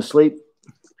are gone to sleep.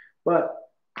 But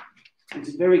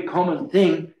it's a very common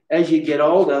thing as you get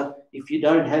older. If you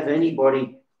don't have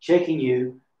anybody checking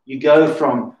you, you go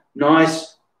from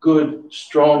nice, good,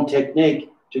 strong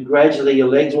technique to gradually your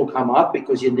legs will come up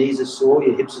because your knees are sore,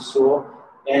 your hips are sore,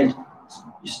 and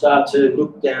you start to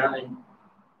look down and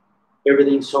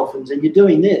everything softens. And you're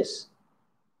doing this.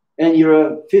 And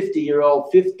you're a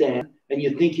 50-year-old fifth dan, and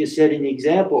you think you're setting the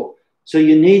example. So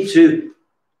you need to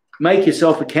make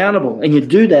yourself accountable. And you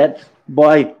do that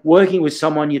by working with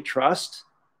someone you trust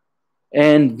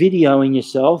and videoing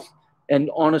yourself and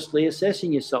honestly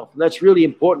assessing yourself. That's really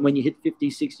important when you hit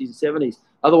 50s, 60s, and 70s.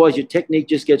 Otherwise, your technique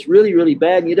just gets really, really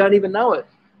bad and you don't even know it.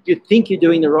 You think you're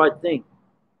doing the right thing.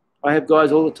 I have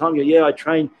guys all the time go, yeah, I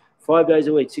train 5 days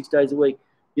a week, 6 days a week,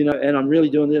 you know, and I'm really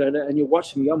doing that. And you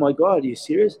watch them, you go, oh my God, are you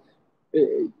serious?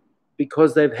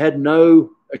 Because they've had no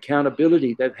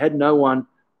accountability. They've had no one,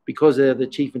 because they're the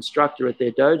chief instructor at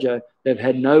their dojo, they've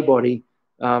had nobody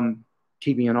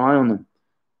keeping an eye on them.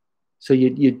 So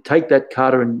you take that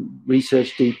kata and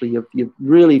research deeply. You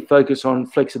really focus on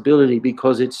flexibility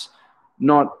because it's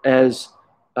not as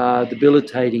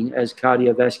debilitating as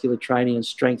cardiovascular training and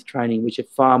strength training, which are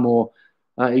far more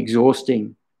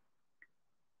exhausting.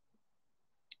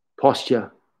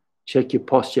 Posture. Check your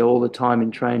posture all the time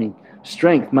in training.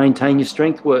 Strength. Maintain your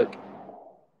strength work.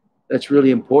 That's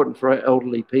really important for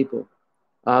elderly people.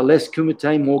 Less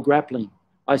kumite, more grappling.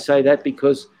 I say that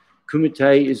because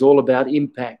kumite is all about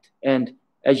impact. And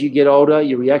as you get older,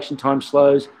 your reaction time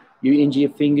slows, you injure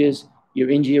your fingers, you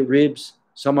injure your ribs,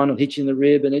 someone will hit you in the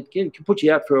rib, and it can put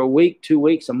you out for a week, 2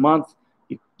 weeks, a month.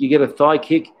 You get a thigh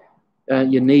kick,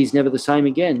 your knee's never the same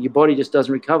again. Your body just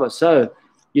doesn't recover. So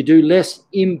you do less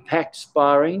impact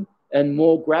sparring and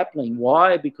more grappling.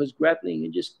 Why? Because grappling,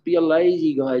 you just be a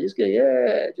lazy guy. Just go,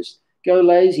 yeah, just Go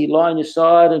lazy, lie on your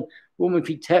side, and well, if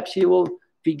he taps you, well,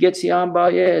 if he gets the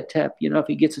armbar, yeah, tap. You know, if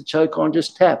he gets a choke on,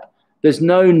 just tap. There's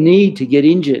no need to get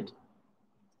injured.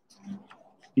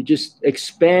 You just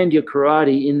expand your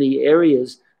karate in the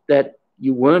areas that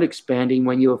you weren't expanding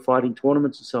when you were fighting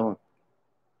tournaments and so on.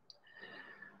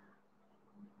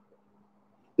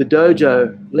 The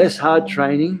dojo, less hard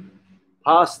training,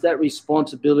 pass that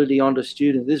responsibility on to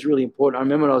students. This is really important. I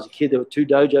remember when I was a kid, there were 2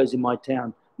 dojos in my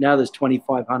town. Now there's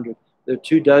 2,500. There are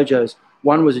 2 dojos.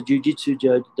 One was a jiu-jitsu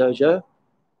dojo,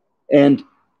 and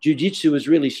jiu-jitsu was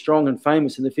really strong and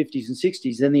famous in the 50s and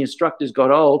 60s. Then the instructors got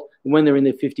old, and when they're in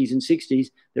their 50s and 60s,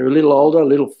 they're a little older, a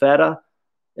little fatter.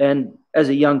 And as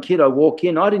a young kid, I walk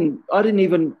in. I didn't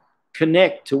even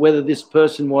connect to whether this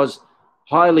person was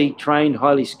highly trained,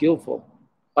 highly skillful.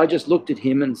 I just looked at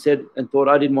him and said and thought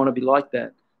I didn't want to be like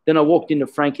that. Then I walked into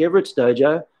Frank Everett's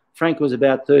dojo. Frank was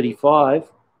about 35,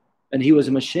 and he was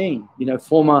a machine. You know,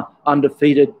 former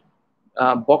undefeated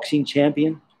boxing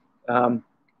champion.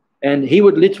 And he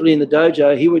would literally in the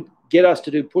dojo, he would get us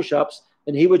to do push-ups,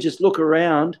 and he would just look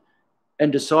around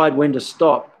and decide when to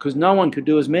stop because no one could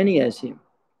do as many as him.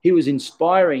 He was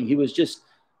inspiring. He was just,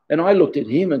 and I looked at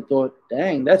him and thought,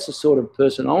 dang, that's the sort of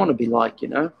person I want to be like, you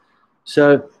know.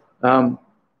 So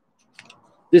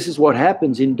this is what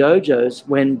happens in dojos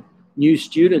when new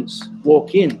students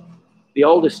walk in. The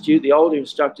older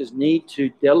instructors need to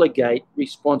delegate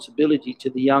responsibility to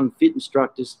the young fit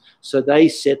instructors so they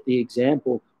set the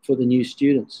example for the new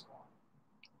students.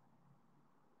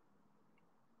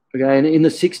 Okay, and in the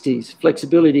 60s,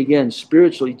 flexibility again,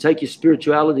 spiritual. You take your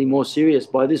spirituality more serious.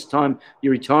 By this time,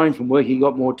 you're retiring from work, you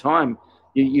got more time.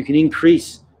 You can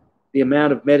increase the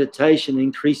amount of meditation,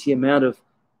 increase the amount of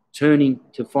turning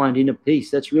to find inner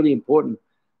peace. That's really important.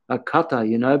 Kata,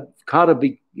 you know, kata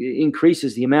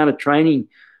increases the amount of training.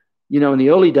 You know, in the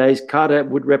early days, kata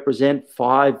would represent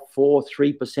 5, 4,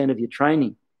 3% of your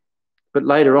training. But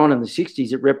later on in the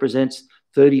 60s, it represents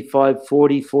 35,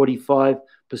 40, 45%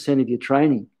 of your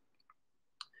training.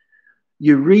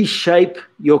 You reshape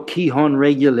your kihon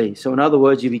regularly. So in other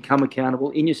words, you become accountable.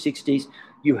 In your 60s,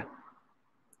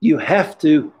 you have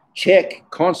to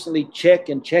constantly check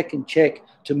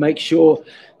to make sure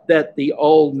that the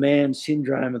old man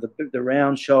syndrome of the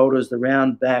round shoulders, the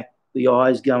round back, the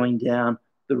eyes going down,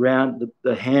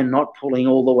 the hand not pulling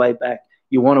all the way back.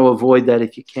 You want to avoid that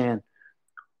if you can.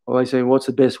 I always say, what's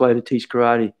the best way to teach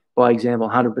karate? By example,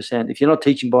 100%. If you're not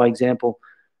teaching by example,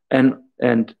 and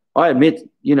I admit,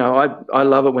 you know, I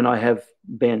love it when I have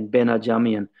Ben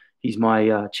Ajamian. He's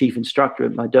my chief instructor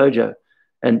at my dojo.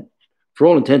 And for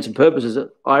all intents and purposes,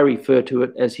 I refer to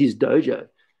it as his dojo,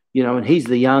 you know, and he's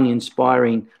the young,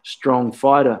 inspiring, strong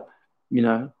fighter, you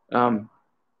know.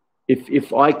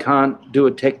 If I can't do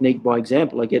a technique by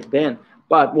example, I get Ben.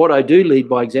 But what I do lead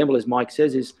by example, as Mike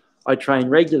says, is I train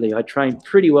regularly. I train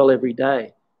pretty well every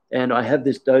day. And I have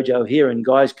this dojo here, and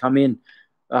guys come in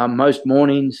most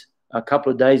mornings, a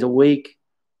couple of days a week,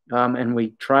 and we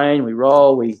train, we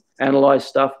roll, we analyze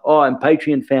stuff. Oh, and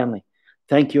Patreon family,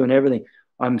 thank you and everything.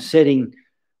 I'm setting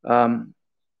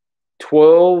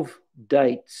 12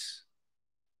 dates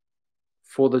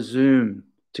for the Zoom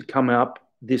to come up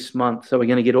this month. So we're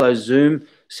going to get all those Zoom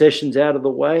sessions out of the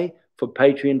way for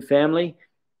Patreon family,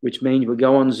 which means we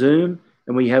go on Zoom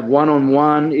and we have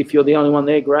one-on-one. If you're the only one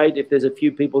there, great. If there's a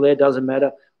few people there, doesn't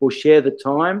matter. We'll share the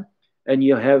time. And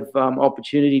you have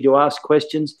opportunity to ask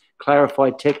questions,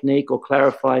 clarify technique, or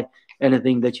clarify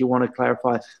anything that you want to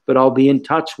clarify. But I'll be in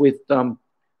touch with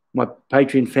my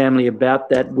Patreon family about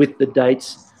that with the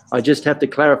dates. I just have to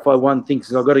clarify one thing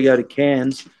because I've got to go to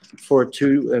Cairns for a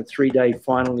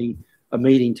 3-day a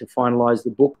meeting to finalize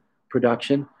the book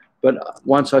production. But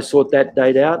once I sort that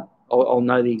date out, I'll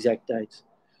know the exact dates.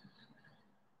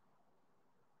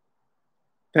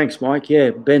 Thanks, Mike. Yeah,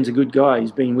 Ben's a good guy.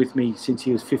 He's been with me since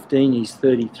he was 15. He's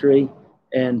 33.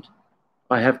 And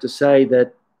I have to say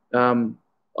that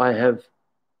I have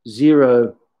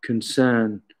zero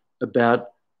concern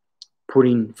about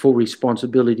putting full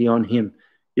responsibility on him.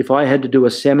 If I had to do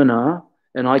a seminar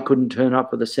and I couldn't turn up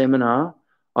for the seminar,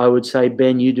 I would say,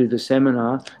 Ben, you do the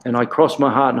seminar. And I cross my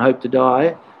heart and hope to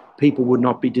die. People would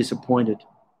not be disappointed.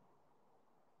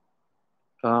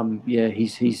 Yeah,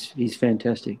 he's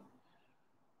fantastic.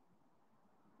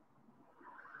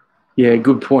 Yeah,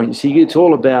 good point. See, it's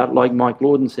all about, like Mike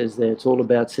Lawden says there, it's all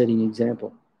about setting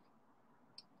example.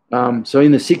 So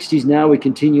in the 60s now, we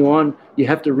continue on. You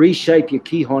have to reshape your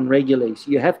kihon regularly.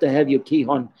 So you have to have your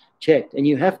kihon checked. And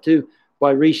you have to,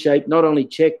 by reshape, not only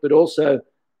check, but also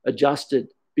adjusted.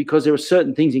 Because there are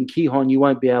certain things in kihon you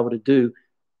won't be able to do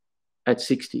at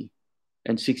 60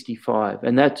 and 65.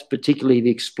 And that's particularly the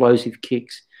explosive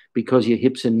kicks. because your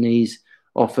hips and knees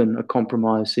often are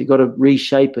compromised. So you've got to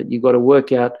reshape it. You've got to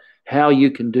work out how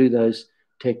you can do those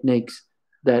techniques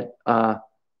that are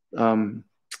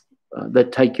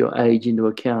that take your age into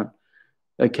account.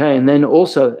 Okay, and then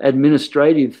also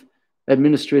administrative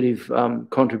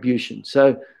contribution.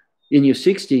 So in your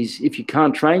 60s, if you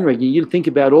can't train regularly, you think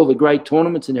about all the great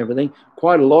tournaments and everything.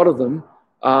 Quite a lot of them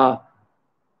are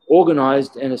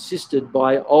organized and assisted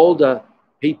by older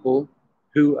people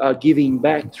who are giving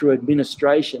back through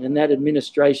administration, and that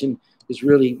administration is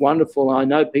really wonderful. I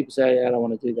know people say, I don't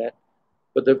want to do that,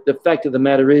 but the fact of the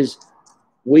matter is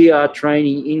we are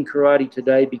training in karate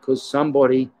today because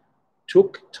somebody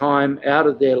took time out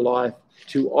of their life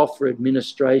to offer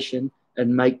administration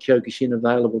and make Kyokushin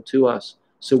available to us.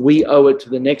 So we owe it to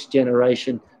the next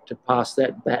generation to pass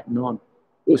that baton on.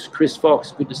 Us, Chris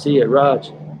Fox, good to see you. Raj,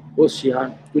 us,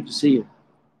 Shihan, good to see you.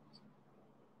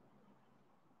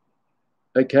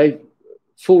 Okay,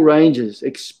 full ranges.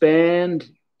 Expand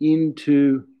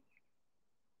into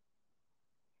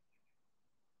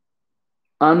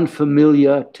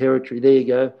unfamiliar territory. There you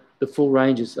go. The full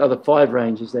ranges, the 5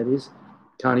 ranges, that is.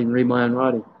 Can't even read my own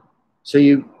writing. So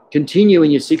you continue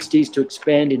in your 60s to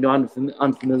expand into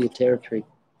unfamiliar territory.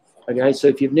 Okay, so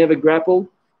if you've never grappled,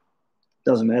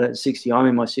 doesn't matter, at 60, I'm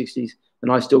in my 60s,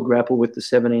 and I still grapple with the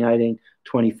 17, 18,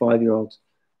 25-year-olds,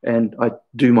 and I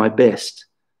do my best.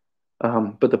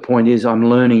 But the point is I'm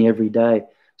learning every day.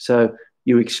 So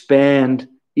you expand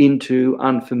into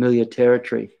unfamiliar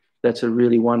territory. That's a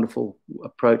really wonderful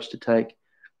approach to take.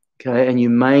 Okay, and you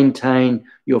maintain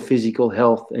your physical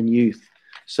health and youth.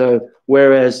 So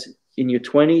whereas in your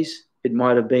 20s, it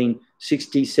might have been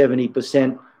 60,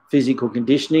 70% physical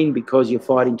conditioning because you're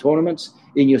fighting tournaments.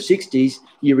 In your 60s,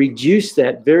 you reduce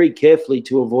that very carefully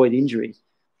to avoid injury,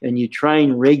 and you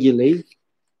train regularly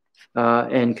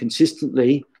and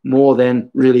consistently more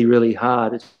than really, really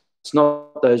hard. It's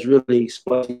not those really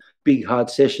explosive, big, hard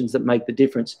sessions that make the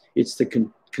difference. It's the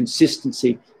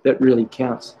consistency that really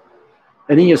counts.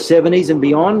 And in your 70s and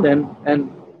beyond, and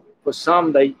for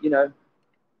some, they, you know,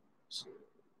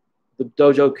 the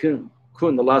dojo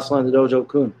kun, the last line of the dojo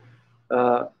kun,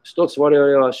 一つ我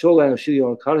々は生涯の修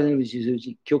行を空手の道に通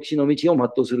じ、極真の道を全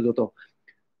うすること。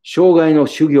生涯の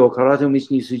修行を空手の道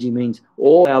に通じ means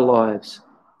all our lives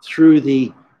through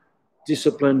the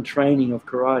disciplined training of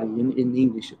karate in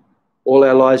English. All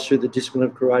our lives through the discipline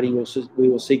of karate, we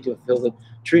will seek to fulfill the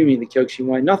true meaning of the Kyokushin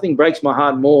way. Nothing breaks my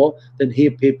heart more than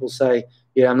hear people say,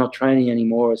 yeah, I'm not training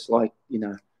anymore. It's like, you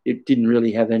know, it didn't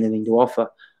really have anything to offer.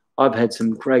 I've had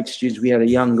some great students. We had a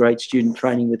young, great student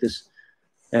training with us,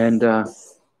 and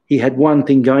he had one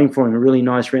thing going for him, a really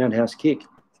nice roundhouse kick.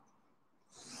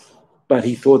 But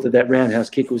he thought that roundhouse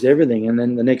kick was everything. And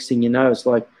then the next thing you know, it's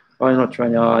like, oh, you're not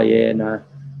training. Oh, yeah, no.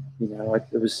 You know, like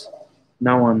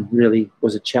no one really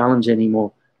was a challenge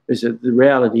anymore. The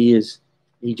reality is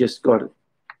he just got,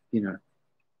 you know,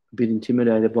 a bit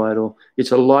intimidated by it all.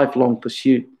 It's a lifelong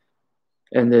pursuit.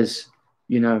 And there's,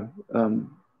 you know,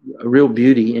 a real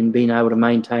beauty in being able to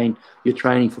maintain your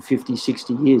training for 50,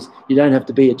 60 years. You don't have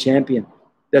to be a champion.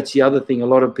 That's the other thing. A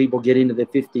lot of people get into their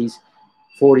 50s,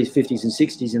 40s, 50s, and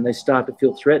 60s, and they start to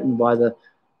feel threatened by the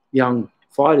young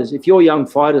fighters. If your young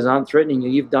fighters aren't threatening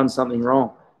you, you've done something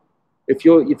wrong. If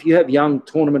you have young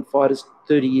tournament fighters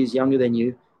 30 years younger than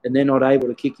you and they're not able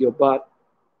to kick your butt,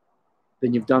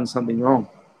 then you've done something wrong.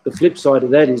 The flip side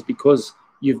of that is because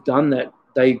you've done that,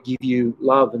 they give you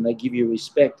love and they give you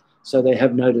respect, so they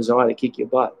have no desire to kick your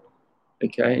butt.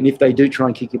 Okay, and if they do try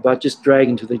and kick your butt, just drag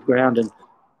them to the ground and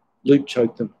loop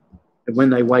choke them. And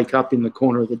when they wake up in the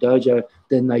corner of the dojo,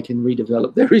 then they can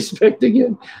redevelop their respect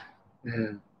again.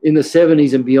 Yeah. In the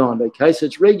 70s and beyond, okay? So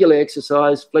it's regular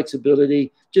exercise,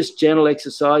 flexibility, just gentle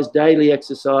exercise, daily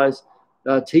exercise,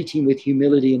 teaching with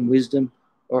humility and wisdom,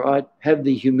 all right? Have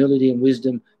the humility and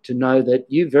wisdom to know that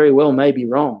you very well may be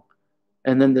wrong.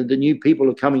 And then the new people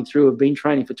who are coming through, have been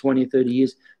training for 20 or 30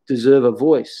 years, deserve a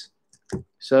voice.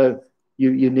 So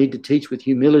you need to teach with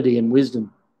humility and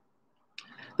wisdom.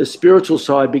 The spiritual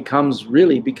side becomes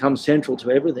central to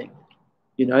everything.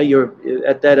 You know, you're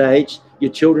at that age,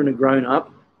 your children are grown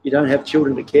up. You don't have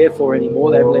children to care for anymore.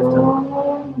 They've left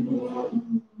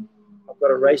home. I've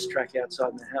got a racetrack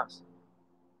outside my house.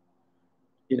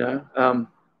 You know,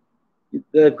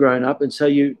 they've grown up, and so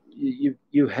you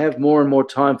have more and more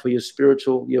time for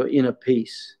your inner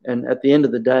peace. And at the end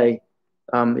of the day,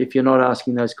 if you're not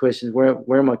asking those questions,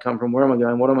 where am I come from? Where am I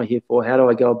going? What am I here for? How do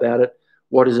I go about it?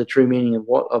 What is the true meaning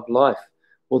of life?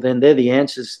 Well, then they're the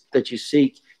answers that you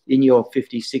seek in your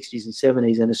 50s, 60s, and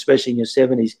 70s, and especially in your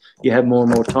 70s, you have more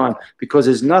and more time, because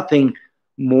there's nothing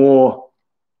more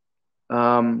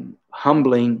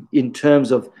humbling in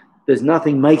terms of There's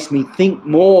nothing makes me think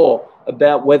more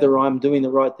about whether I'm doing the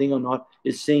right thing or not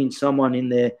is seeing someone in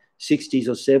their 60s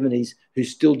or 70s who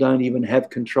still don't even have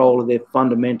control of their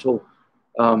fundamental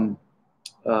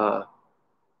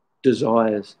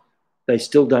desires. They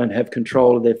still don't have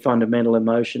control of their fundamental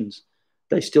emotions.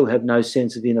 They still have no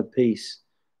sense of inner peace,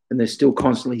 and they're still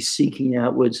constantly seeking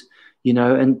outwards, you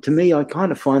know. And to me, I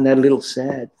kind of find that a little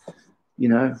sad, you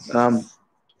know.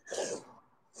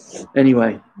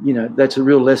 Anyway, you know, that's a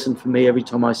real lesson for me every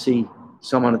time I see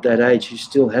someone at that age who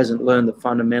still hasn't learned the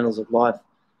fundamentals of life.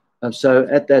 So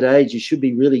at that age, you should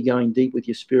be really going deep with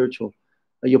your spiritual,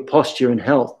 your posture and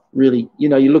health. Really, you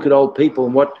know, you look at old people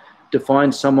and what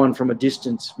defines someone from a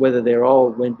distance, whether they're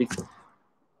old, when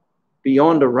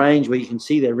beyond a range where you can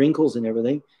see their wrinkles and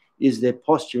everything, is their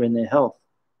posture and their health.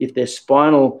 If their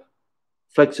spinal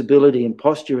flexibility and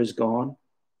posture is gone,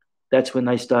 that's when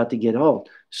they start to get old.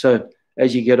 So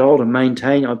as you get older,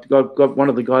 maintain. I've got one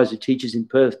of the guys who teaches in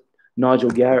Perth, Nigel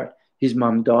Garrett. His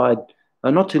mum died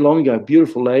not too long ago,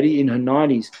 beautiful lady in her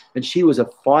 90s, and she was a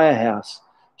firehouse.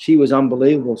 She was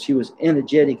unbelievable. She was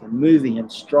energetic and moving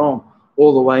and strong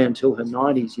all the way until her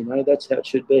 90s. You know, that's how it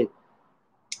should be.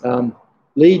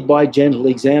 Lead by gentle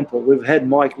example. We've had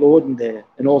Mike Lorden there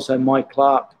and also Mike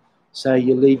Clark say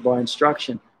you lead by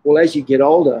instruction. Well, as you get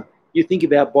older, you think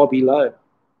about Bobby Lowe.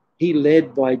 He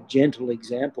led by gentle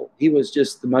example. He was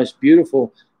just the most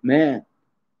beautiful man,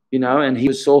 you know, and he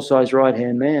was Salsai's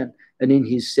right-hand man. And in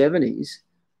his 70s,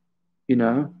 you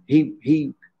know,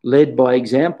 he led by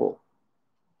example.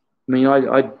 I mean,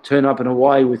 I'd turn up in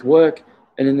Hawaii with work,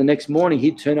 and then the next morning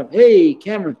he'd turn up, hey,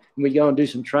 Cameron, and we'd go and do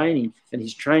some training. And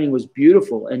his training was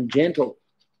beautiful and gentle.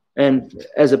 And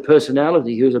as a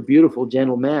personality, he was a beautiful,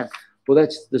 gentle man. Well,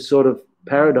 that's the sort of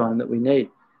paradigm that we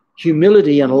need.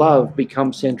 Humility and love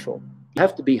become central. You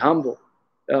have to be humble.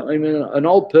 I mean, an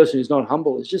old person who's not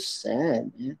humble is just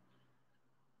sad, man.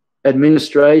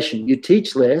 Administration. You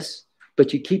teach less,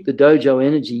 but you keep the dojo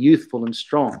energy youthful and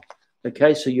strong.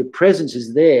 Okay, so your presence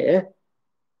is there,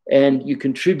 and you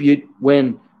contribute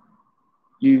when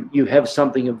you have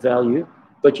something of value,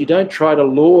 but you don't try to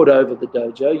lord over the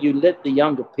dojo. You let the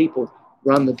younger people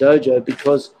run the dojo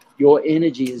because your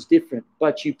energy is different,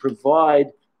 but you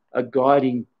provide a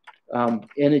guiding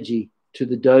energy to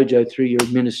the dojo through your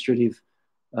administrative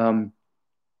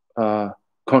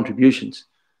contributions.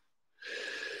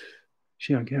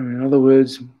 In other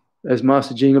words, as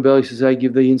Master Jean LaBelle used to say,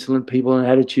 give the insolent people an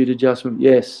attitude adjustment.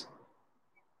 Yes.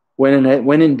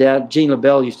 When in doubt, Jean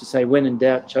LaBelle used to say, when in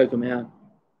doubt, choke them out.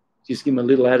 Just give them a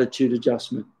little attitude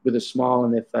adjustment with a smile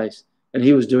on their face. And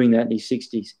he was doing that in his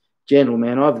 60s. Gentle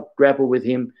man. I've grappled with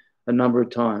him a number of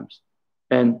times.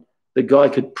 And the guy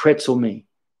could pretzel me.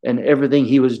 And everything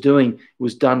he was doing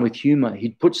was done with humor.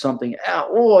 He'd put something out.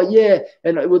 Oh, yeah.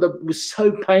 And it was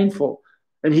so painful.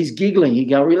 And he's giggling. He'd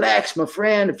go, relax, my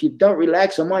friend. If you don't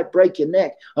relax, I might break your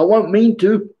neck. I won't mean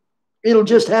to. It'll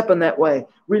just happen that way.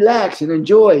 Relax and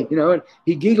enjoy, you know. And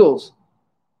he giggles,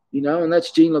 you know, and that's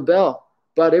Jean LaBelle.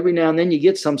 But every now and then you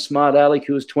get some smart aleck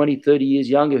who was 20, 30 years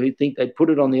younger who'd think they'd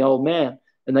put it on the old man,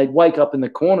 and they'd wake up in the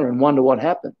corner and wonder what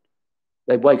happened.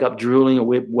 They'd wake up drooling or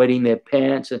wetting their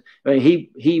pants. And I mean,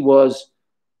 he was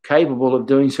capable of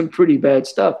doing some pretty bad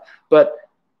stuff. But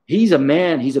he's a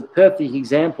man. He's a perfect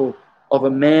example of a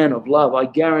man of love. I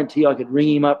guarantee I could ring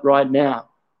him up right now.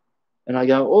 And I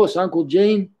go, oh, it's Uncle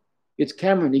Gene. It's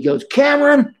Cameron. He goes,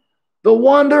 Cameron, the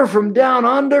wonder from down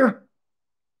under.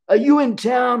 Are you in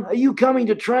town? Are you coming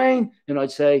to train? And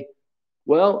I'd say,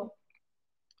 well,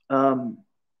 will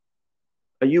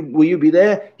you be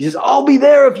there? He says, I'll be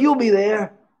there if you'll be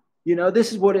there. You know,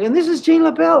 this is Jean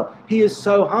LaBelle. He is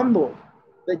so humble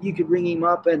that you could ring him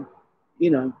up and,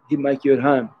 you know, he'd make you at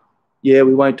home. Yeah,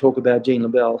 we won't talk about Jean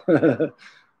LaBelle.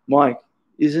 Mike,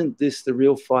 isn't this the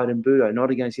real fight in Budo, not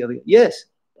against the other? Yes,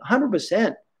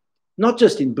 100%. Not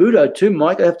just in Budo too,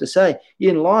 Mike, I have to say,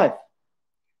 in life.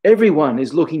 Everyone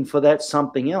is looking for that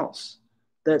something else.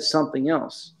 That's something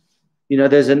else. You know,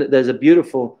 there's a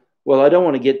beautiful, well, I don't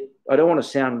want to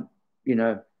sound, you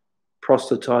know,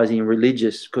 proselytizing and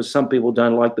religious, because some people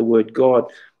don't like the word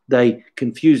God. They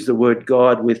confuse the word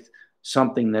God with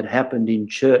something that happened in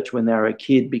church when they were a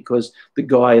kid, because the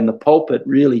guy in the pulpit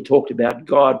really talked about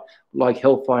God like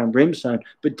hellfire and brimstone,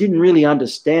 but didn't really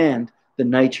understand the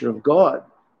nature of God,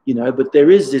 you know. But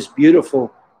there is this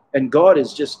beautiful, and God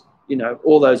is just, you know,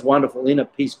 all those wonderful inner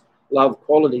peace, love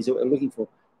qualities that we're looking for.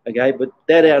 Okay, but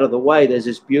that out of the way, there's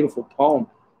this beautiful poem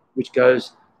which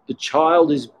goes, the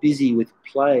child is busy with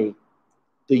play.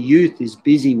 The youth is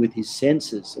busy with his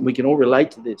senses. And we can all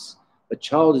relate to this. A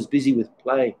child is busy with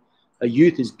play. A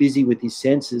youth is busy with his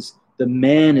senses. The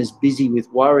man is busy with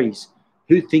worries.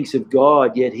 who thinks of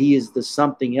God, yet he is the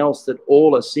something else that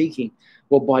all are seeking.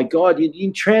 Well, by God, you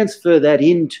can transfer that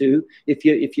into, if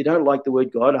you don't like the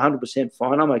word God, 100%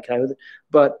 fine, I'm okay with it,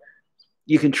 but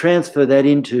you can transfer that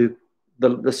into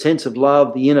the sense of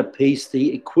love, the inner peace,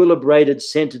 the equilibrated,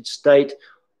 centered state,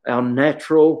 our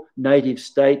natural native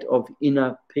state of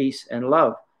inner peace and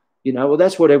love. Well,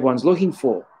 that's what everyone's looking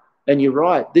for. And you're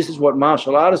right. This is what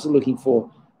martial artists are looking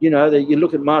for. That you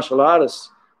look at martial artists,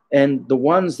 and the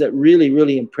ones that really,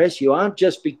 really impress you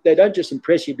they don't just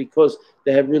impress you because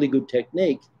they have really good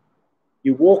technique.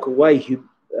 You walk away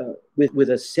with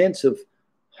a sense of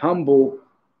humble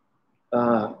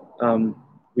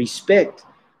respect,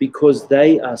 because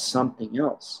they are something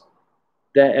else.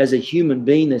 That as a human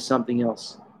being, they're something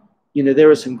else. There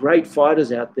are some great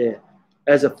fighters out there.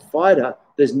 As a fighter,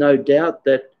 there's no doubt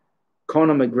that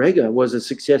Conor McGregor was a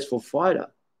successful fighter.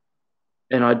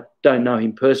 And I don't know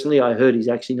him personally. I heard he's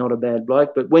actually not a bad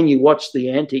bloke. But when you watch the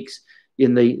antics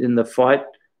in the fight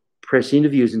press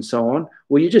interviews and so on,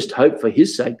 well, you just hope for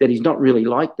his sake that he's not really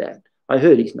like that. I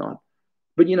heard he's not.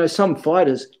 But, some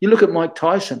fighters, you look at Mike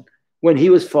Tyson when he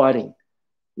was fighting.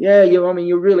 Yeah, you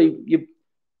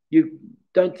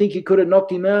don't think you could have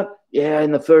knocked him out? Yeah,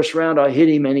 in the first round I hit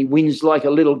him and he whinged like a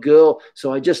little girl.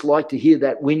 So I just like to hear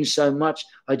that whinge so much.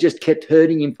 I just kept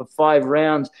hurting him for 5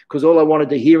 rounds because all I wanted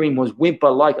to hear him was whimper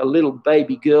like a little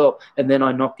baby girl, and then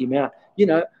I knocked him out.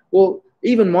 Well,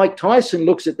 even Mike Tyson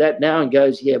looks at that now and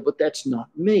goes, yeah, but that's not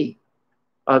me.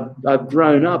 I've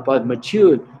grown up, I've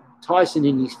matured. Tyson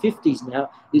in his 50s now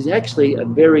is actually a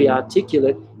very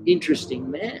articulate,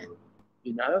 interesting man,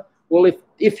 Well,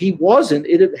 if he wasn't,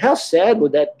 how sad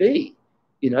would that be?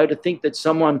 To think that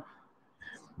someone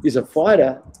is a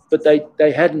fighter, but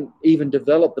they hadn't even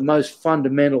developed the most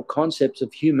fundamental concepts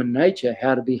of human nature,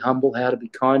 how to be humble, how to be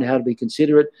kind, how to be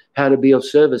considerate, how to be of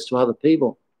service to other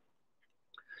people.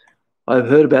 I've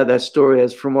heard about that story,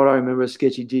 as from what I remember,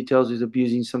 sketchy details, he's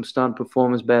abusing some stunt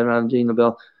performers, bad-mouthing Gene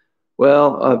LaBelle.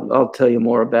 Well, I'll tell you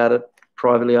more about it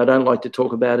privately. I don't like to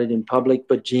talk about it in public,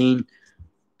 but Gene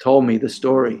told me the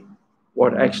story,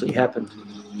 what actually happened.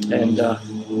 And,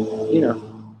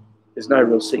 there's no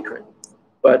real secret,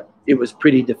 but it was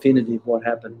pretty definitive what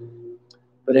happened.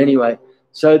 But anyway,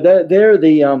 so they're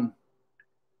the,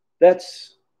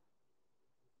 that's,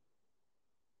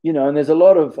 and there's a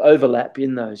lot of overlap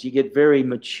in those. You get very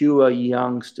mature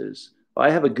youngsters. I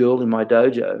have a girl in my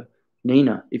dojo,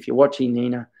 Nina. If you're watching,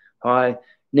 Nina, hi.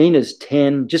 Nina's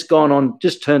 10, just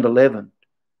turned 11.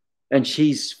 And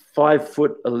she's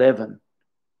 5'11"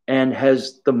 and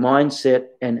has the mindset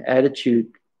and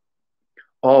attitude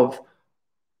of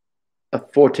a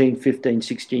 14, 15,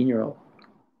 16-year-old.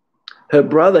 Her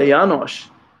brother, Janosch,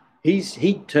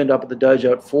 he turned up at the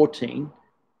dojo at 14.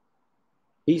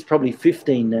 He's probably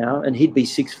 15 now, and he'd be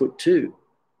 6'2".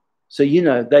 So,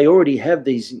 they already have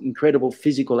these incredible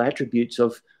physical attributes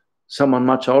of someone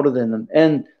much older than them.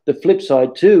 And the flip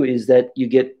side, too, is that you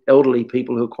get elderly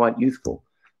people who are quite youthful.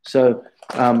 So,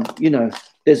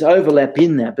 there's overlap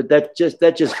in that, but that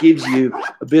just gives you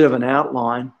a bit of an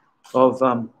outline of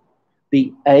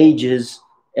the ages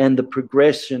and the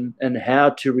progression and how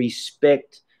to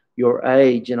respect your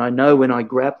age. And I know when I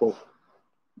grapple,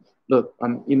 look,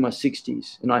 I'm in my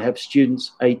 60s and I have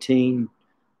students 18,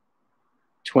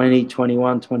 20,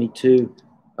 21, 22.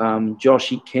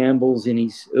 Joshy Campbell's in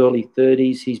his early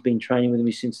 30s. He's been training with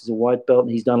me since he's a white belt,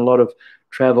 and he's done a lot of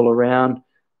travel around.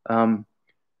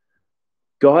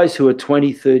 Guys who are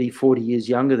 20, 30, 40 years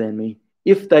younger than me,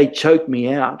 if they choke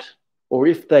me out or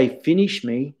if they finish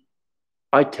me,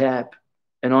 I tap,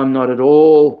 and I'm not at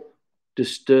all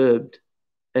disturbed.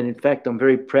 And in fact, I'm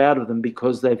very proud of them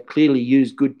because they've clearly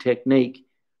used good technique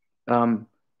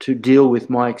to deal with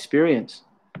my experience.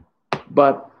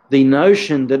 But the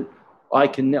notion that I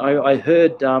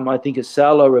heard, I think it's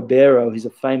Saulo Ribeiro, he's a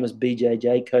famous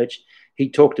BJJ coach. He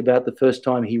talked about the first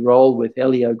time he rolled with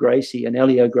Helio Gracie, and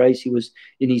Helio Gracie was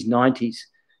in his 90s.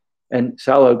 And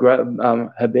Saulo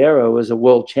Ribeiro was a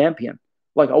world champion,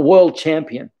 like a world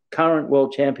champion, current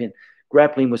world champion,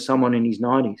 grappling with someone in his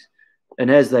 90s. And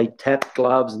as they tapped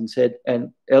gloves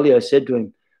and Helio said to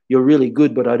him, "You're really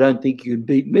good, but I don't think you can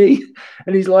beat me."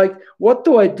 And he's like, "What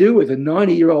do I do with a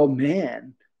 90-year-old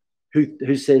man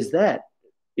who says that?"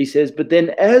 He says, but then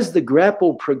as the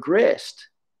grapple progressed,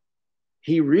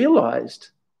 he realized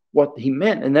what he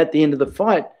meant. And at the end of the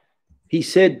fight, he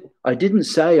said, "I didn't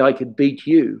say I could beat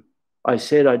you. I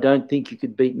said, I don't think you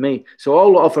could beat me." So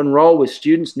I'll often roll with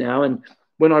students now. And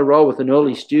when I roll with an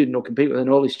early student or compete with an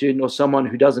early student or someone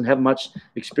who doesn't have much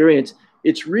experience,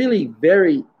 it's really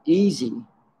very easy.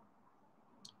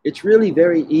 It's really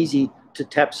very easy to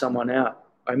tap someone out.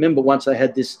 I remember once I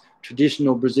had this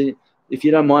traditional Brazilian, if you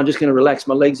don't mind, just going to relax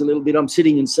my legs a little bit. I'm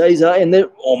sitting in Caesar, and they're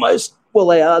almost, well,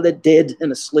 they're dead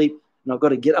and asleep, and I've got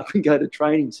to get up and go to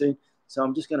training soon. So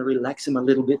I'm just going to relax them a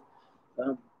little bit.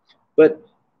 But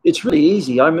it's really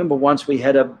easy. I remember once we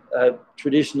had a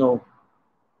traditional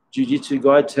jiu-jitsu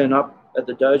guy turn up at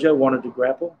the dojo, wanted to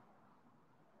grapple,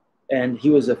 and he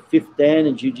was a 5th dan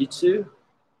in jiu-jitsu,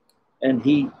 and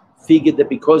he figured that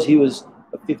because he was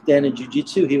a 5th dan in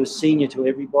jiu-jitsu, he was senior to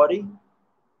everybody.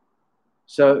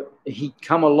 So he'd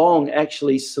come along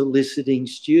actually soliciting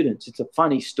students. It's a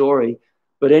funny story.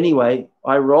 But anyway,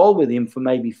 I rolled with him for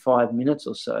maybe 5 minutes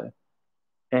or so.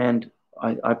 And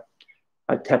I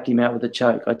tapped him out with a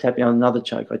choke. I tapped him out with another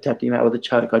choke. I tapped him out with a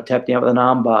choke. I tapped him out with an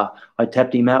arm bar. I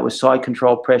tapped him out with side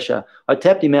control pressure. I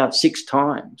tapped him out 6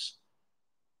 times.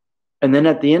 And then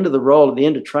at the end of the roll, at the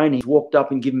end of training, he walked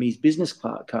up and gave me his business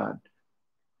card.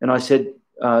 And I said,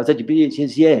 is that your business? He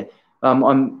says, yeah.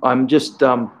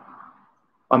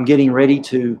 I'm getting ready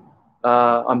to,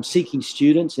 I'm seeking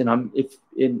students, and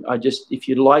if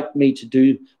you'd like me to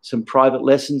do some private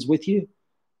lessons with you.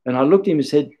 And I looked at him and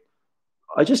said,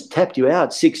 I just tapped you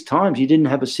out 6 times. You didn't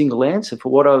have a single answer for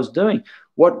what I was doing.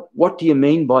 What do you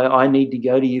mean by I need to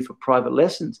go to you for private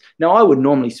lessons? Now, I would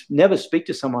normally never speak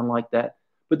to someone like that,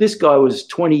 but this guy was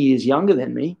 20 years younger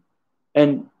than me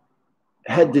and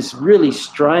had this really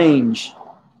strange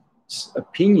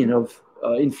opinion of,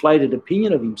 inflated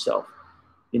opinion of himself.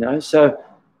 So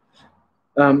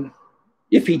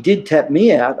if he did tap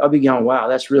me out, I'd be going, wow,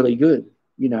 that's really good.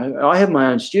 I have my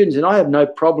own students, and I have no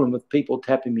problem with people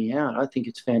tapping me out. I think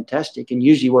it's fantastic. And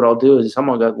usually what I'll do is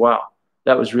someone goes, wow,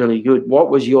 that was really good. What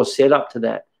was your setup to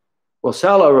that? Well,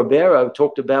 Saulo Ribeiro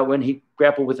talked about when he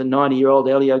grappled with a 90-year-old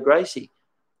Elio Gracie,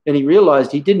 and he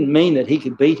realized he didn't mean that he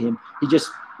could beat him. He just,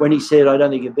 when he said, I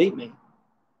don't think you beat me,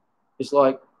 it's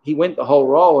like he went the whole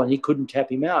roll and he couldn't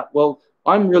tap him out. Well,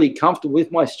 I'm really comfortable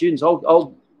with my students.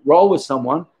 I'll roll with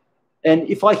someone, and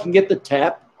if I can get the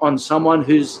tap on someone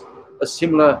who's a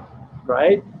similar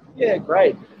grade, yeah,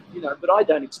 great. But I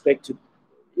don't expect to.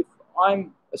 If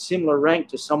I'm a similar rank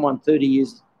to someone 30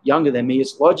 years younger than me,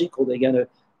 it's logical they're going to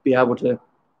be able to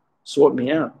sort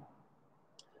me out.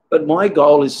 But my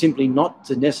goal is simply not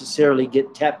to necessarily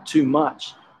get tapped too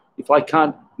much. If I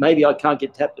can't, maybe I can't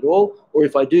get tapped at all, or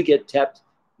if I do get tapped,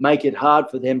 make it hard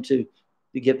for them to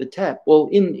get the tap. Well,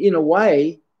 in a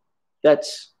way,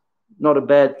 that's not a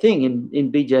bad thing.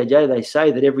 In BJJ, they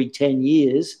say that every 10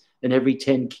 years and every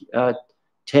 10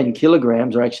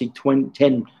 kilograms, or actually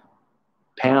 10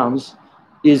 pounds,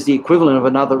 is the equivalent of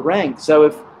another rank. So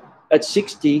if at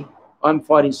 60, I'm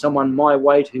fighting someone my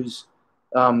weight who's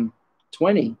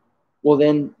 20, well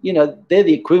then, they're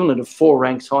the equivalent of 4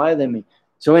 ranks higher than me.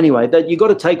 So anyway, you've got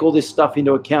to take all this stuff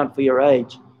into account for your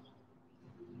age.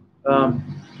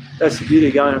 That's the beauty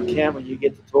of going on camp when you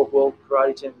get to talk World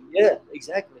Karate Champion. Yeah,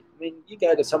 exactly. I mean, you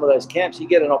go to some of those camps, you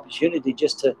get an opportunity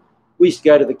we used to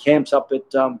go to the camps up at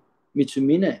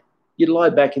Mitsumine. You'd lie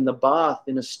back in the bath,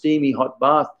 in a steamy hot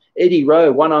bath. Eddie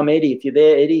Rowe, one-arm Eddie, if you're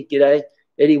there, Eddie, g'day.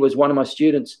 Eddie was one of my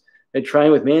students who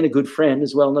trained with me and a good friend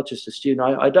as well, not just a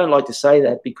student. I don't like to say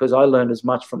that because I learned as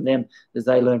much from them as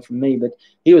they learned from me, but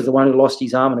he was the one who lost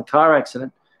his arm in a car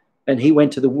accident, and we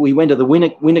went to the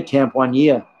winter camp one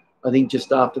year, I think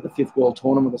just after the 5th World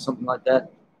Tournament or something like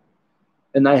that.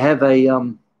 And they have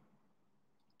a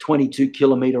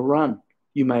 22-kilometre run.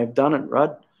 You may have done it,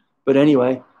 Rudd. But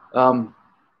anyway, and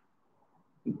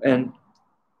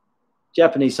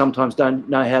Japanese sometimes don't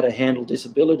know how to handle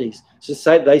disabilities. So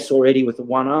say they saw Eddie with the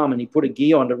one arm and he put a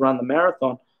gi on to run the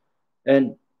marathon.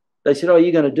 And they said, oh,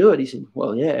 you're going to do it? He said,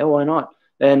 well, yeah, why not?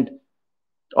 And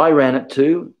I ran it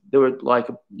too. There were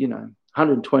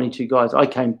 122 guys. I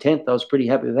came 10th. I was pretty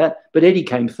happy with that. But Eddie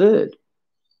came 3rd.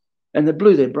 And they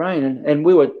blew their brain. And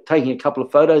we were taking a couple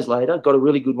of photos later, got a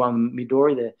really good one with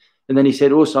Midori there. And then he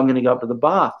said, also, I'm going to go up to the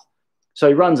bath. So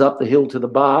he runs up the hill to the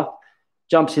bath,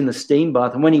 jumps in the steam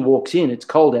bath. And when he walks in, it's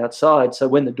cold outside. So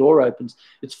when the door opens,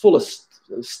 it's full of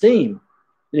steam.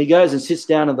 And he goes and sits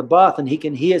down in the bath and he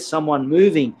can hear someone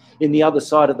moving in the other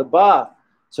side of the bath.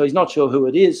 So he's not sure who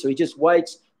it is. So he just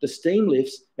waits, the steam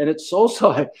lifts, and it's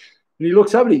Solsai. And he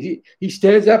looks up and he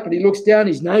stands up and he looks down.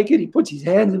 He's naked. He puts his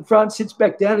hands in front, sits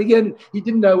back down again. He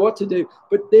didn't know what to do.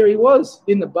 But there he was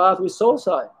in the bath with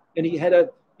Solsai. And he had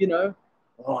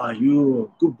oh,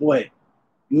 you good boy.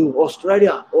 You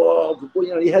Australia. Oh, good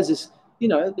boy. He has this,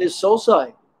 there's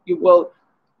Solsai. Well,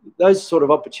 those sort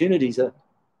of opportunities are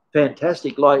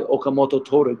fantastic. Like Okamoto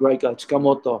Tora, great guy.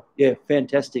 Tsukamoto, yeah,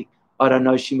 fantastic. I don't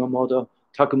know Shimamoto,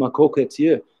 Takuma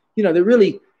Koketsu. They're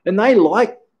really, and they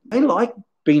like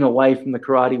being away from the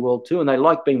karate world too, and they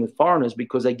like being with foreigners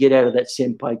because they get out of that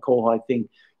senpai kohai thing.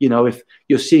 If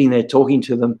you're sitting there talking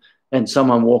to them, and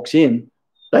someone walks in,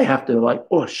 they have to like,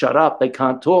 oh, shut up. They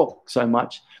can't talk so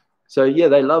much. So yeah,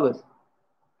 they love it.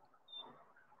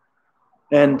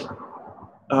 And,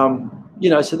 you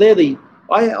know, so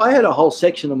I had a whole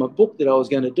section of my book that I was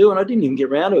going to do, and I didn't even get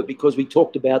around to it because we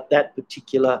talked about that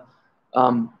particular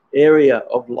area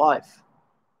of life,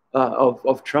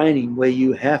 of training, where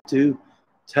you have to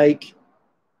take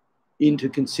into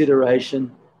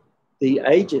consideration the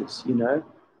ages, you know.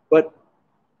 But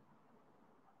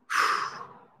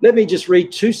let me just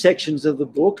read 2 sections of the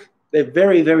book. They're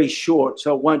very, very short,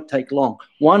 so it won't take long.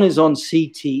 One is on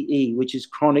CTE, which is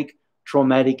chronic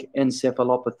traumatic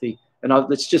encephalopathy. And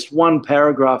it's just one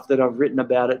paragraph that I've written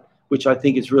about it, which I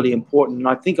think is really important. And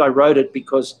I think I wrote it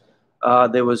because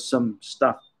there was some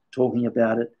stuff talking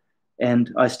about it.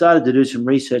 And I started to do some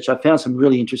research. I found some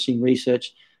really interesting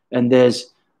research. And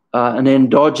there's an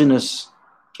endogenous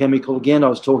chemical. Again, I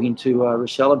was talking to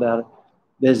Rochelle about it.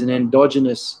 There's an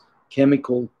endogenous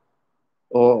chemical,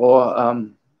 or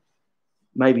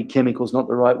maybe chemical is not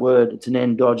the right word. It's an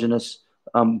endogenous,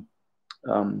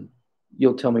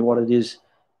 you'll tell me what it is,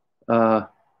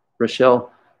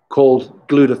 Rochelle, called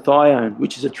glutathione,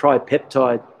 which is a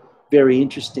tripeptide. Very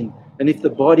interesting. And if the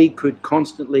body could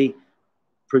constantly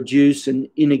produce an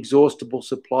inexhaustible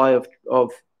supply of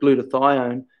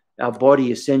glutathione, our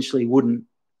body essentially wouldn't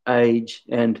age,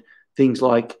 and things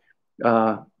like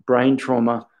brain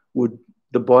trauma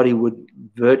the body would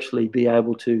virtually be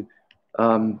able to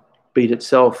beat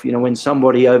itself. You know, when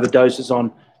somebody overdoses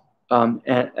on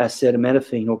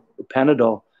acetaminophen or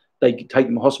Panadol, they take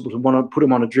them to hospital and want to put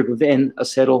them on a drip of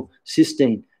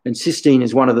N-acetylcysteine. And cysteine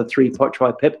is one of the 3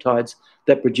 tripeptides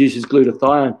that produces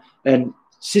glutathione. And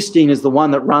cysteine is the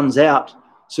one that runs out.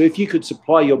 So if you could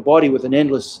supply your body with an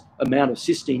endless amount of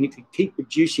cysteine, you could keep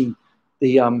producing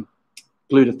the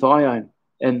glutathione.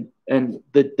 And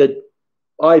the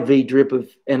IV drip of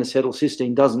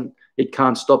N-acetylcysteine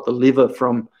can't stop the liver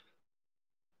from,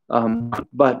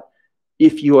 but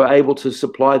if you are able to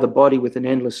supply the body with an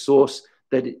endless source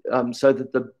that so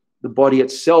that the body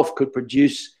itself could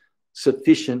produce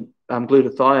sufficient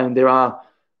glutathione, there are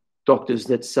doctors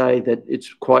that say that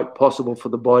it's quite possible for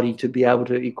the body to be able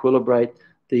to equilibrate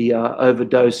the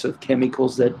overdose of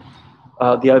chemicals, that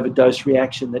the overdose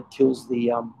reaction that kills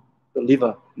the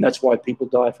liver. And that's why people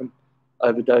die from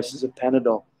overdoses of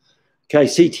Panadol. Okay,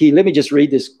 CT, let me just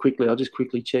read this quickly. I'll just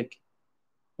quickly check.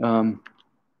 Oh,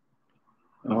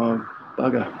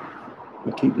 bugger.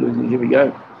 I keep losing. Here we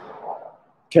go.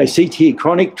 Okay, CT,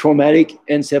 chronic traumatic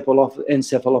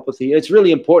encephalopathy. It's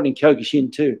really important in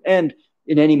Kyokushin too, and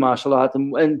in any martial art.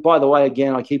 And by the way,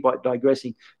 again, I keep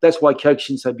digressing. That's why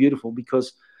Kyokushin is so beautiful,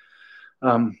 because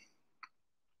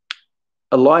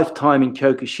a lifetime in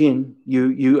Kyokushin,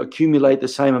 you accumulate the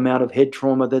same amount of head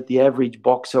trauma that the average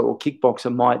boxer or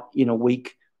kickboxer might in a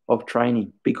week of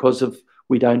training, because of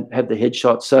we don't have the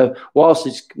headshots. So whilst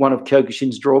it's one of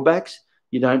Kyokushin's drawbacks,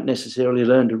 you don't necessarily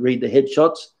learn to read the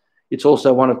headshots. It's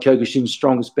also one of Kyokushin's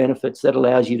strongest benefits that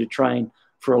allows you to train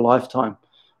for a lifetime,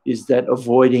 is that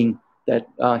avoiding that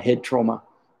head trauma.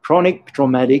 Chronic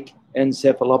traumatic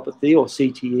encephalopathy, or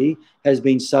CTE, has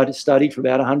been studied for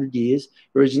about 100 years,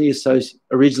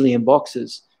 originally in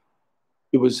boxers.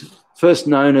 It was first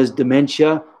known as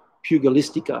dementia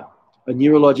pugilistica, a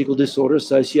neurological disorder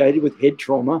associated with head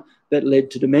trauma that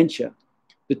led to dementia.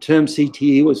 The term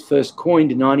CTE was first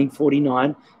coined in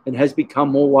 1949 and has become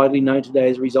more widely known today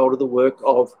as a result of the work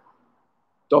of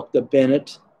Dr.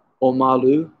 Bennett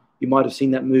Omalu. You might have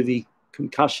seen that movie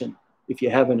Concussion. If you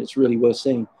haven't, it's really worth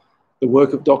seeing. The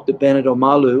work of Dr. Bennett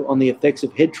Omalu on the effects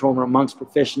of head trauma amongst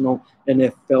professional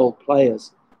NFL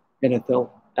players,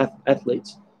 NFL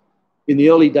athletes. In the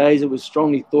early days, it was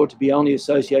strongly thought to be only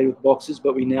associated with boxers,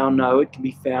 but we now know it can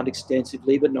be found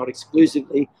extensively, but not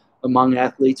exclusively, among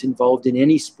athletes involved in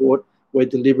any sport where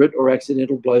deliberate or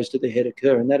accidental blows to the head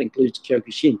occur, and that includes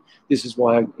Kyokushin. This is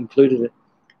why I included it.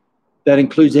 That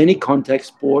includes any contact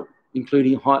sport,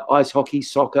 including ice hockey,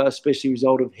 soccer, especially a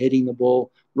result of heading the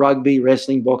ball, rugby,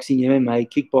 wrestling, boxing, MMA,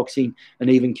 kickboxing, and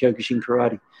even Kyokushin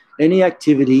karate. Any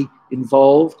activity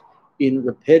involved in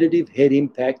repetitive head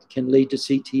impact can lead to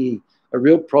CTE. A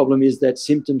real problem is that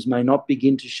symptoms may not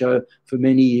begin to show for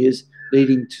many years,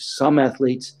 leading to some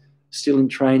athletes still in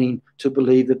training to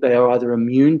believe that they are either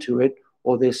immune to it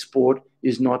or their sport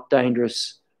is not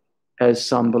dangerous, as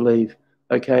some believe.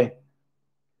 Okay.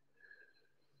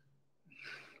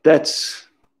 That's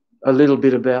a little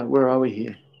bit about, where are we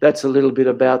here? That's a little bit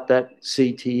about that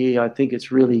CTE. I think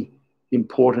it's really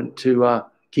important to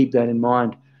keep that in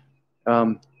mind.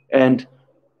 There's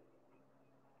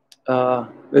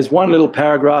one little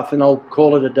paragraph, and I'll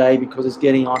call it a day because it's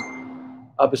getting on.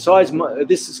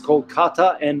 This is called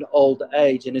kata and old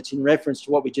age, and it's in reference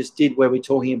to what we just did, where we're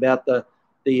talking about the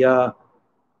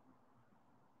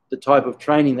type of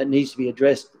training that needs to be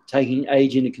addressed, taking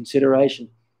age into consideration.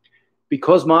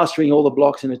 Because mastering all the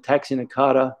blocks and attacks in a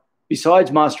kata,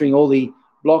 besides mastering all the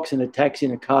blocks and attacks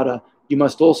in a kata, you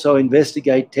must also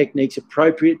investigate techniques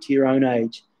appropriate to your own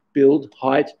age, build,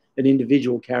 height, and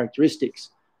individual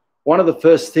characteristics. One of the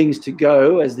first things to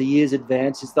go as the years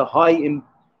advance is the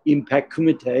high-impact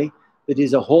kumite that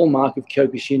is a hallmark of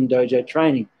Kyokushin dojo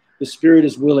training. The spirit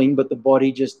is willing, but the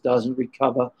body just doesn't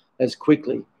recover as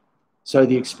quickly. So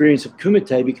the experience of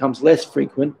kumite becomes less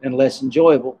frequent and less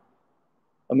enjoyable.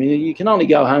 I mean, you can only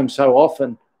go home so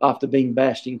often after being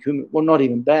bashed in kumite. Well, not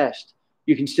even bashed.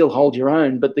 You can still hold your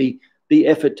own, but the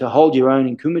effort to hold your own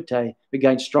in kumite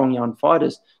against strong young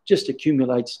fighters just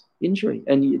accumulates injury,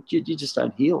 and you just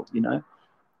don't heal, you know.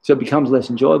 So it becomes less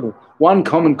enjoyable. One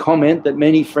common comment that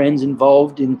many friends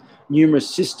involved in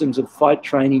numerous systems of fight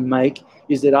training make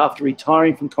is that after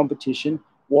retiring from competition,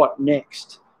 what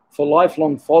next? For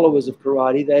lifelong followers of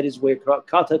karate, that is where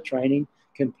kata training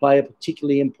can play a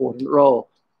particularly important role.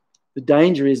 The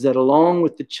danger is that along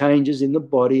with the changes in the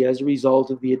body as a result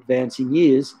of the advancing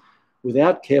years,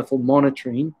 without careful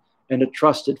monitoring and a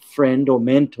trusted friend or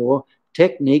mentor,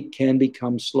 technique can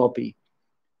become sloppy.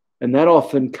 And that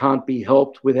often can't be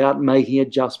helped without making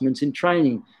adjustments in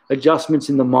training, adjustments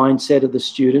in the mindset of the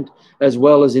student, as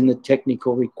well as in the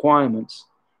technical requirements.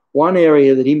 One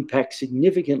area that impacts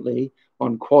significantly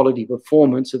on quality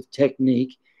performance of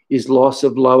technique is loss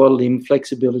of lower limb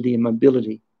flexibility and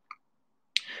mobility,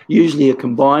 usually a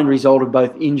combined result of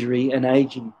both injury and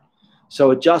aging.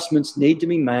 So adjustments need to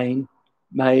be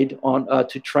made on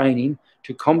to training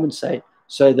to compensate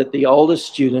so that the older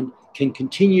student can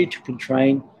continue to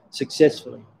train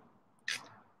successfully.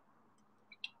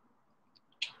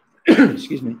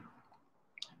 Excuse me.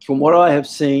 From what I have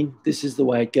seen, this is the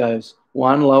way it goes.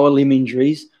 1, lower limb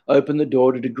injuries open the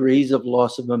door to degrees of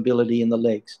loss of mobility in the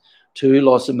legs. 2,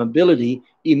 loss of mobility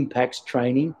impacts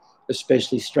training,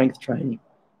 especially strength training.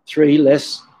 3,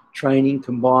 less training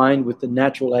combined with the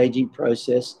natural aging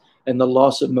process and the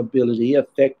loss of mobility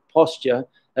affect posture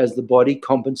as the body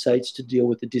compensates to deal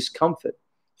with the discomfort.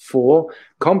 4,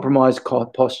 compromised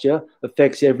posture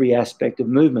affects every aspect of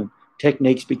movement.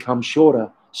 Techniques become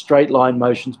shorter. Straight line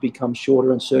motions become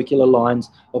shorter and circular lines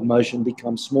of motion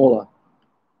become smaller.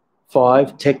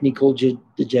 5, technical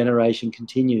degeneration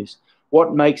continues.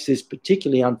 What makes this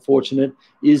particularly unfortunate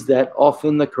is that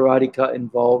often the karateka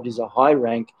involved is a high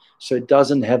rank, so it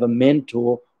doesn't have a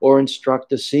mentor or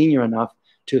instructor senior enough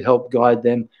to help guide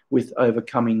them with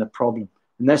overcoming the problem.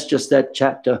 And that's just that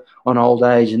chapter on old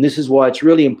age. And this is why it's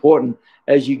really important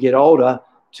as you get older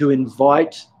to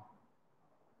invite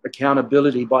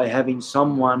accountability by having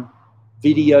someone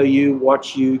video you,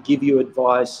 watch you, give you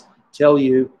advice, tell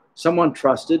you, someone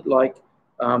trusted, like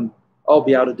I'll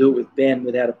be able to do it with Ben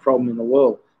without a problem in the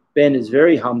world. Ben is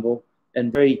very humble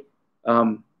and very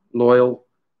loyal,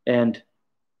 and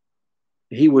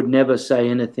he would never say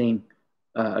anything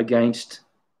against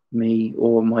me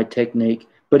or my technique.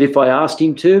 But if I asked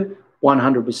him to,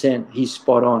 100%, he's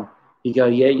spot on. He'd go,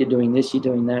 yeah, you're doing this, you're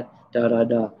doing that,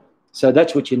 da-da-da. So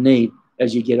that's what you need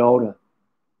as you get older.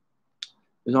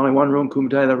 There's only one rule in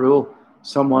Kumite, that rule.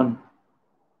 Someone,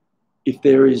 if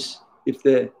there is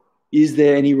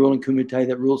there any rule in Kumite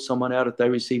that rules someone out if they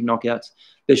receive knockouts?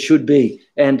 There should be.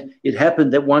 And it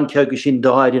happened that one Kyokushin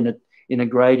died in a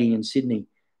grading in Sydney.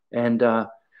 And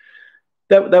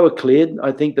they were cleared.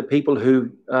 I think the people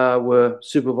who were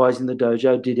supervising the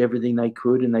dojo did everything they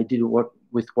could, and they did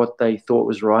with what they thought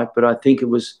was right. But I think it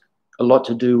was a lot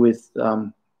to do with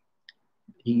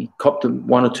he copped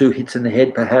 1 or 2 hits in the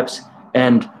head, perhaps,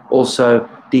 and also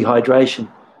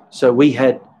dehydration. So we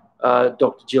had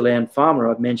Dr. Gillian Farmer,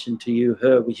 I've mentioned to you,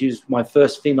 she was my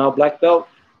first female black belt,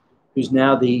 who's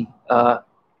now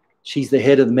she's the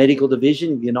head of the medical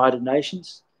division of the United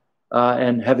Nations.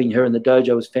 And having her in the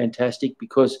dojo was fantastic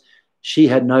because she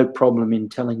had no problem in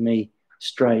telling me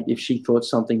straight if she thought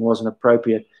something wasn't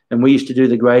appropriate. And we used to do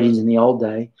the gradings in the old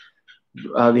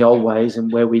ways,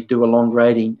 and where we'd do a long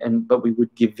grading, but we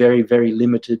would give very, very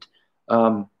limited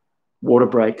water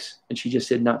breaks. And she just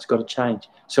said, no, it's got to change.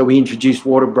 So we introduced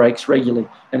water breaks regularly,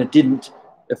 and it didn't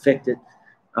affect it.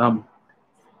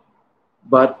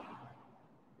 But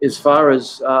as far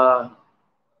as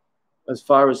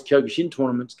Kyokushin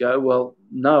tournaments go, well,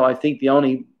 no, I think the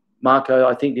only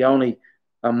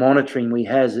monitoring we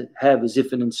have is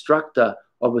if an instructor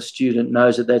of a student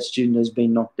knows that student has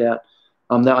been knocked out.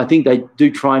 I think they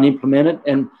do try and implement it,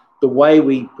 and the way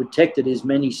we protect it is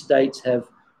many states have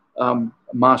a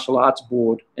martial arts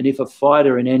board, and if a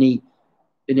fighter in any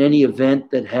in any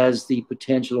event that has the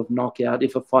potential of knockout,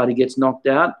 if a fighter gets knocked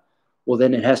out, well,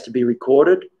 then it has to be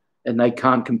recorded and they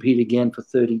can't compete again for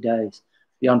 30 days.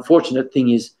 The unfortunate thing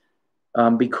is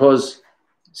because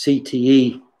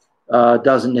CTE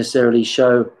doesn't necessarily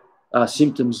show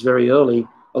symptoms very early,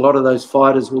 a lot of those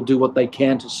fighters will do what they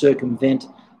can to circumvent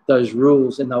those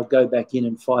rules and they'll go back in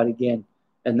and fight again.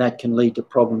 And that can lead to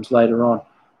problems later on.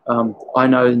 I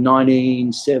know in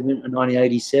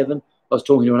 1987, I was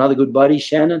talking to another good buddy,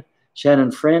 Shannon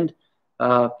Friend,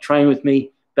 trained with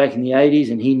me back in the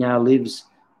 80s, and he now lives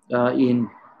in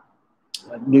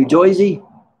New Jersey.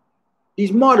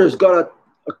 His mother's got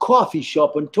a coffee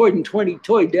shop on Toyd and 20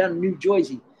 Toyd down in New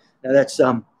Jersey. Now that's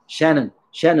Shannon.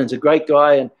 Shannon's a great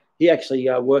guy, and he actually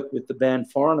worked with the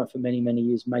band Foreigner for many, many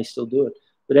years, may still do it.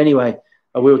 But anyway,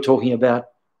 we were talking about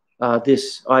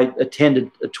this. I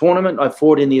attended a tournament. I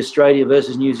fought in the Australia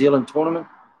versus New Zealand tournament,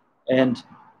 and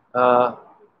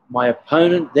my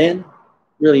opponent then,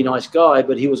 really nice guy,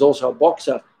 but he was also a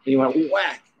boxer. And he went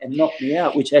whack and knocked me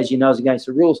out, which, as you know, is against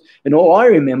the rules. And all I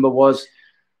remember was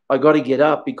I got to get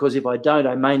up because if I don't,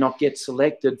 I may not get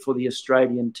selected for the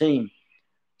Australian team.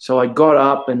 So I got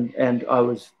up and I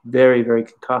was very, very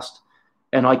concussed,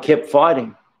 and I kept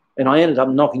fighting. And I ended up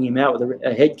knocking him out with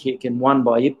a head kick and won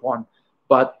by Ippon.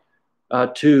 But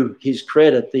to his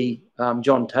credit, the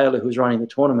John Taylor, who was running the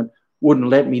tournament, wouldn't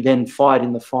let me then fight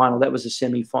in the final. That was a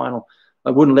semi-final. I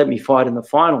wouldn't let me fight in the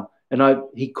final. And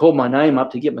he called my name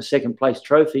up to get my second place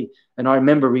trophy. And I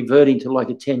remember reverting to like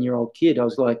a 10-year-old kid. I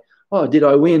was like, oh, did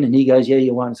I win? And he goes, yeah,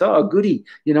 you won. So, oh, goody.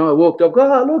 You know, I walked up,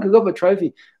 oh, look, I got my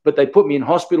trophy. But they put me in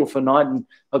hospital for a night and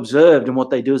observed. And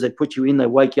what they do is they put you in, they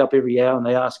wake you up every hour and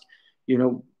they ask, you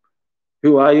know,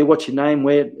 who are you? What's your name?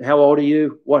 How old are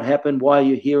you? What happened? Why are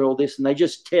you here? All this. And they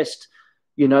just test,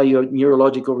 you know, your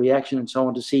neurological reaction and so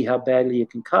on to see how badly you're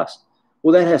concussed.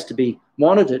 Well, that has to be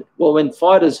monitored. Well, when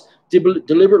fighters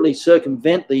deliberately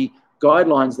circumvent the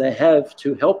guidelines they have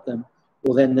to help them,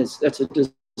 well, then that's a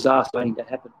disaster waiting to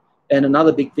happen. And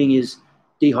another big thing is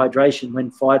dehydration.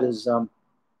 When fighters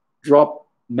drop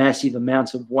massive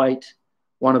amounts of weight,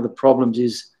 one of the problems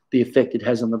is the effect it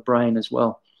has on the brain as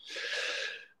well.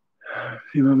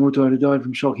 Female mortality died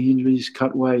from shocking injuries,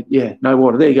 cut weight. Yeah, no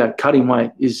water. There you go. Cutting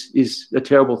weight is a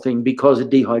terrible thing because it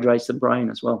dehydrates the brain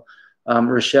as well.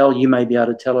 Rochelle, you may be able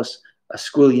to tell us a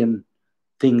squillion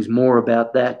things more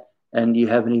about that, and you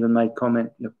haven't even made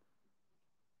comment. Yep.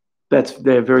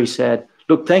 They're very sad.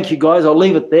 Look, thank you, guys. I'll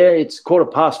leave it there. It's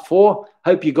 4:15.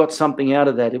 Hope you got something out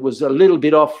of that. It was a little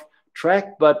bit off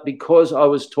track, but because I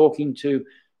was talking to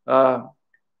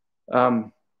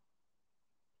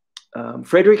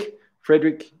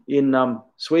Frederick in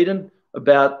Sweden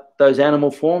about those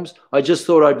animal forms, I just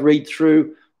thought I'd read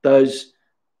through those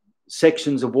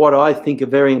sections of what I think are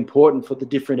very important for the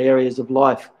different areas of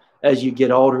life as you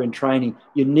get older in training.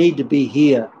 You need to be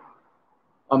here.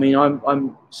 I mean,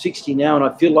 I'm 60 now and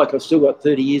I feel like I've still got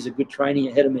 30 years of good training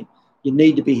ahead of me. You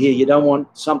need to be here. You don't want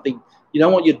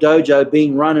your dojo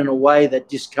being run in a way that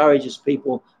discourages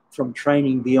people from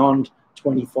training beyond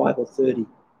 25 or 30.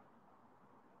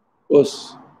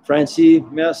 Us, Francie,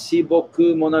 merci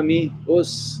beaucoup, mon ami.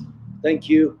 Us, thank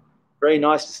you. Very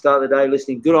nice to start the day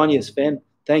listening. Good on you, Sven.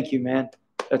 Thank you, man.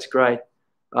 That's great.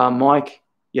 Mike,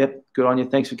 yep, good on you.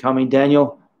 Thanks for coming.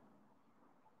 Daniel,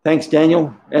 thanks,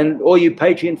 Daniel. And all you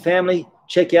Patreon family,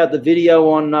 check out the video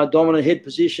on dominant head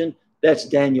position. That's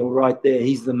Daniel right there.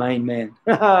 He's the main man.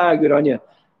 Good on you.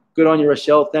 Good on you,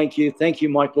 Rochelle. Thank you. Thank you,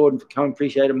 Mike Lorden, for coming.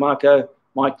 Appreciate it. Marco,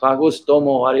 Mike Clark. Us,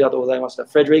 domo, arigato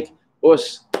gozaimasu. Frederick,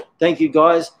 us. Thank you,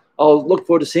 guys. I'll look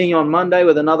forward to seeing you on Monday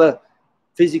with another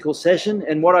physical session.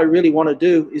 And what I really want to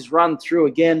do is run through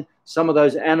again some of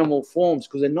those animal forms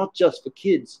because they're not just for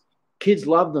kids. Kids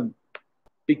love them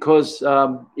because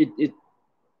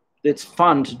it's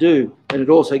fun to do, and it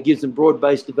also gives them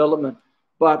broad-based development,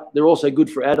 but they're also good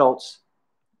for adults,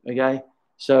 okay?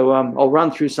 So I'll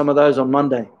run through some of those on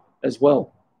Monday as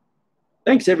well.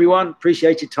 Thanks, everyone.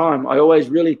 Appreciate your time. I always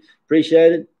really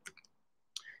appreciate it.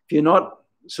 If you're not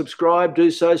subscribed, do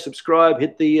so. Subscribe,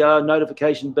 hit the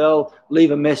notification bell,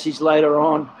 leave a message later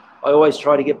on. I always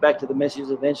try to get back to the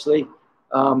messages eventually.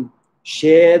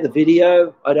 Share the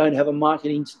video. I don't have a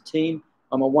marketing team.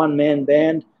 I'm a one-man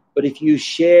band. But if you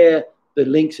share the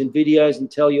links and videos and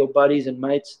tell your buddies and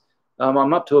mates,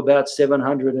 I'm up to about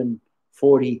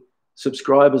 740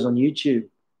 subscribers on YouTube.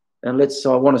 And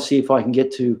so I want to see if I can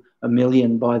get to 1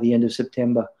 million by the end of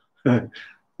September.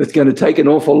 It's going to take an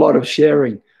awful lot of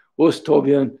sharing. Us,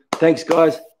 Torbjörn. Thanks,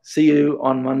 guys. See you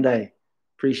on Monday.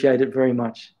 Appreciate it very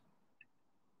much.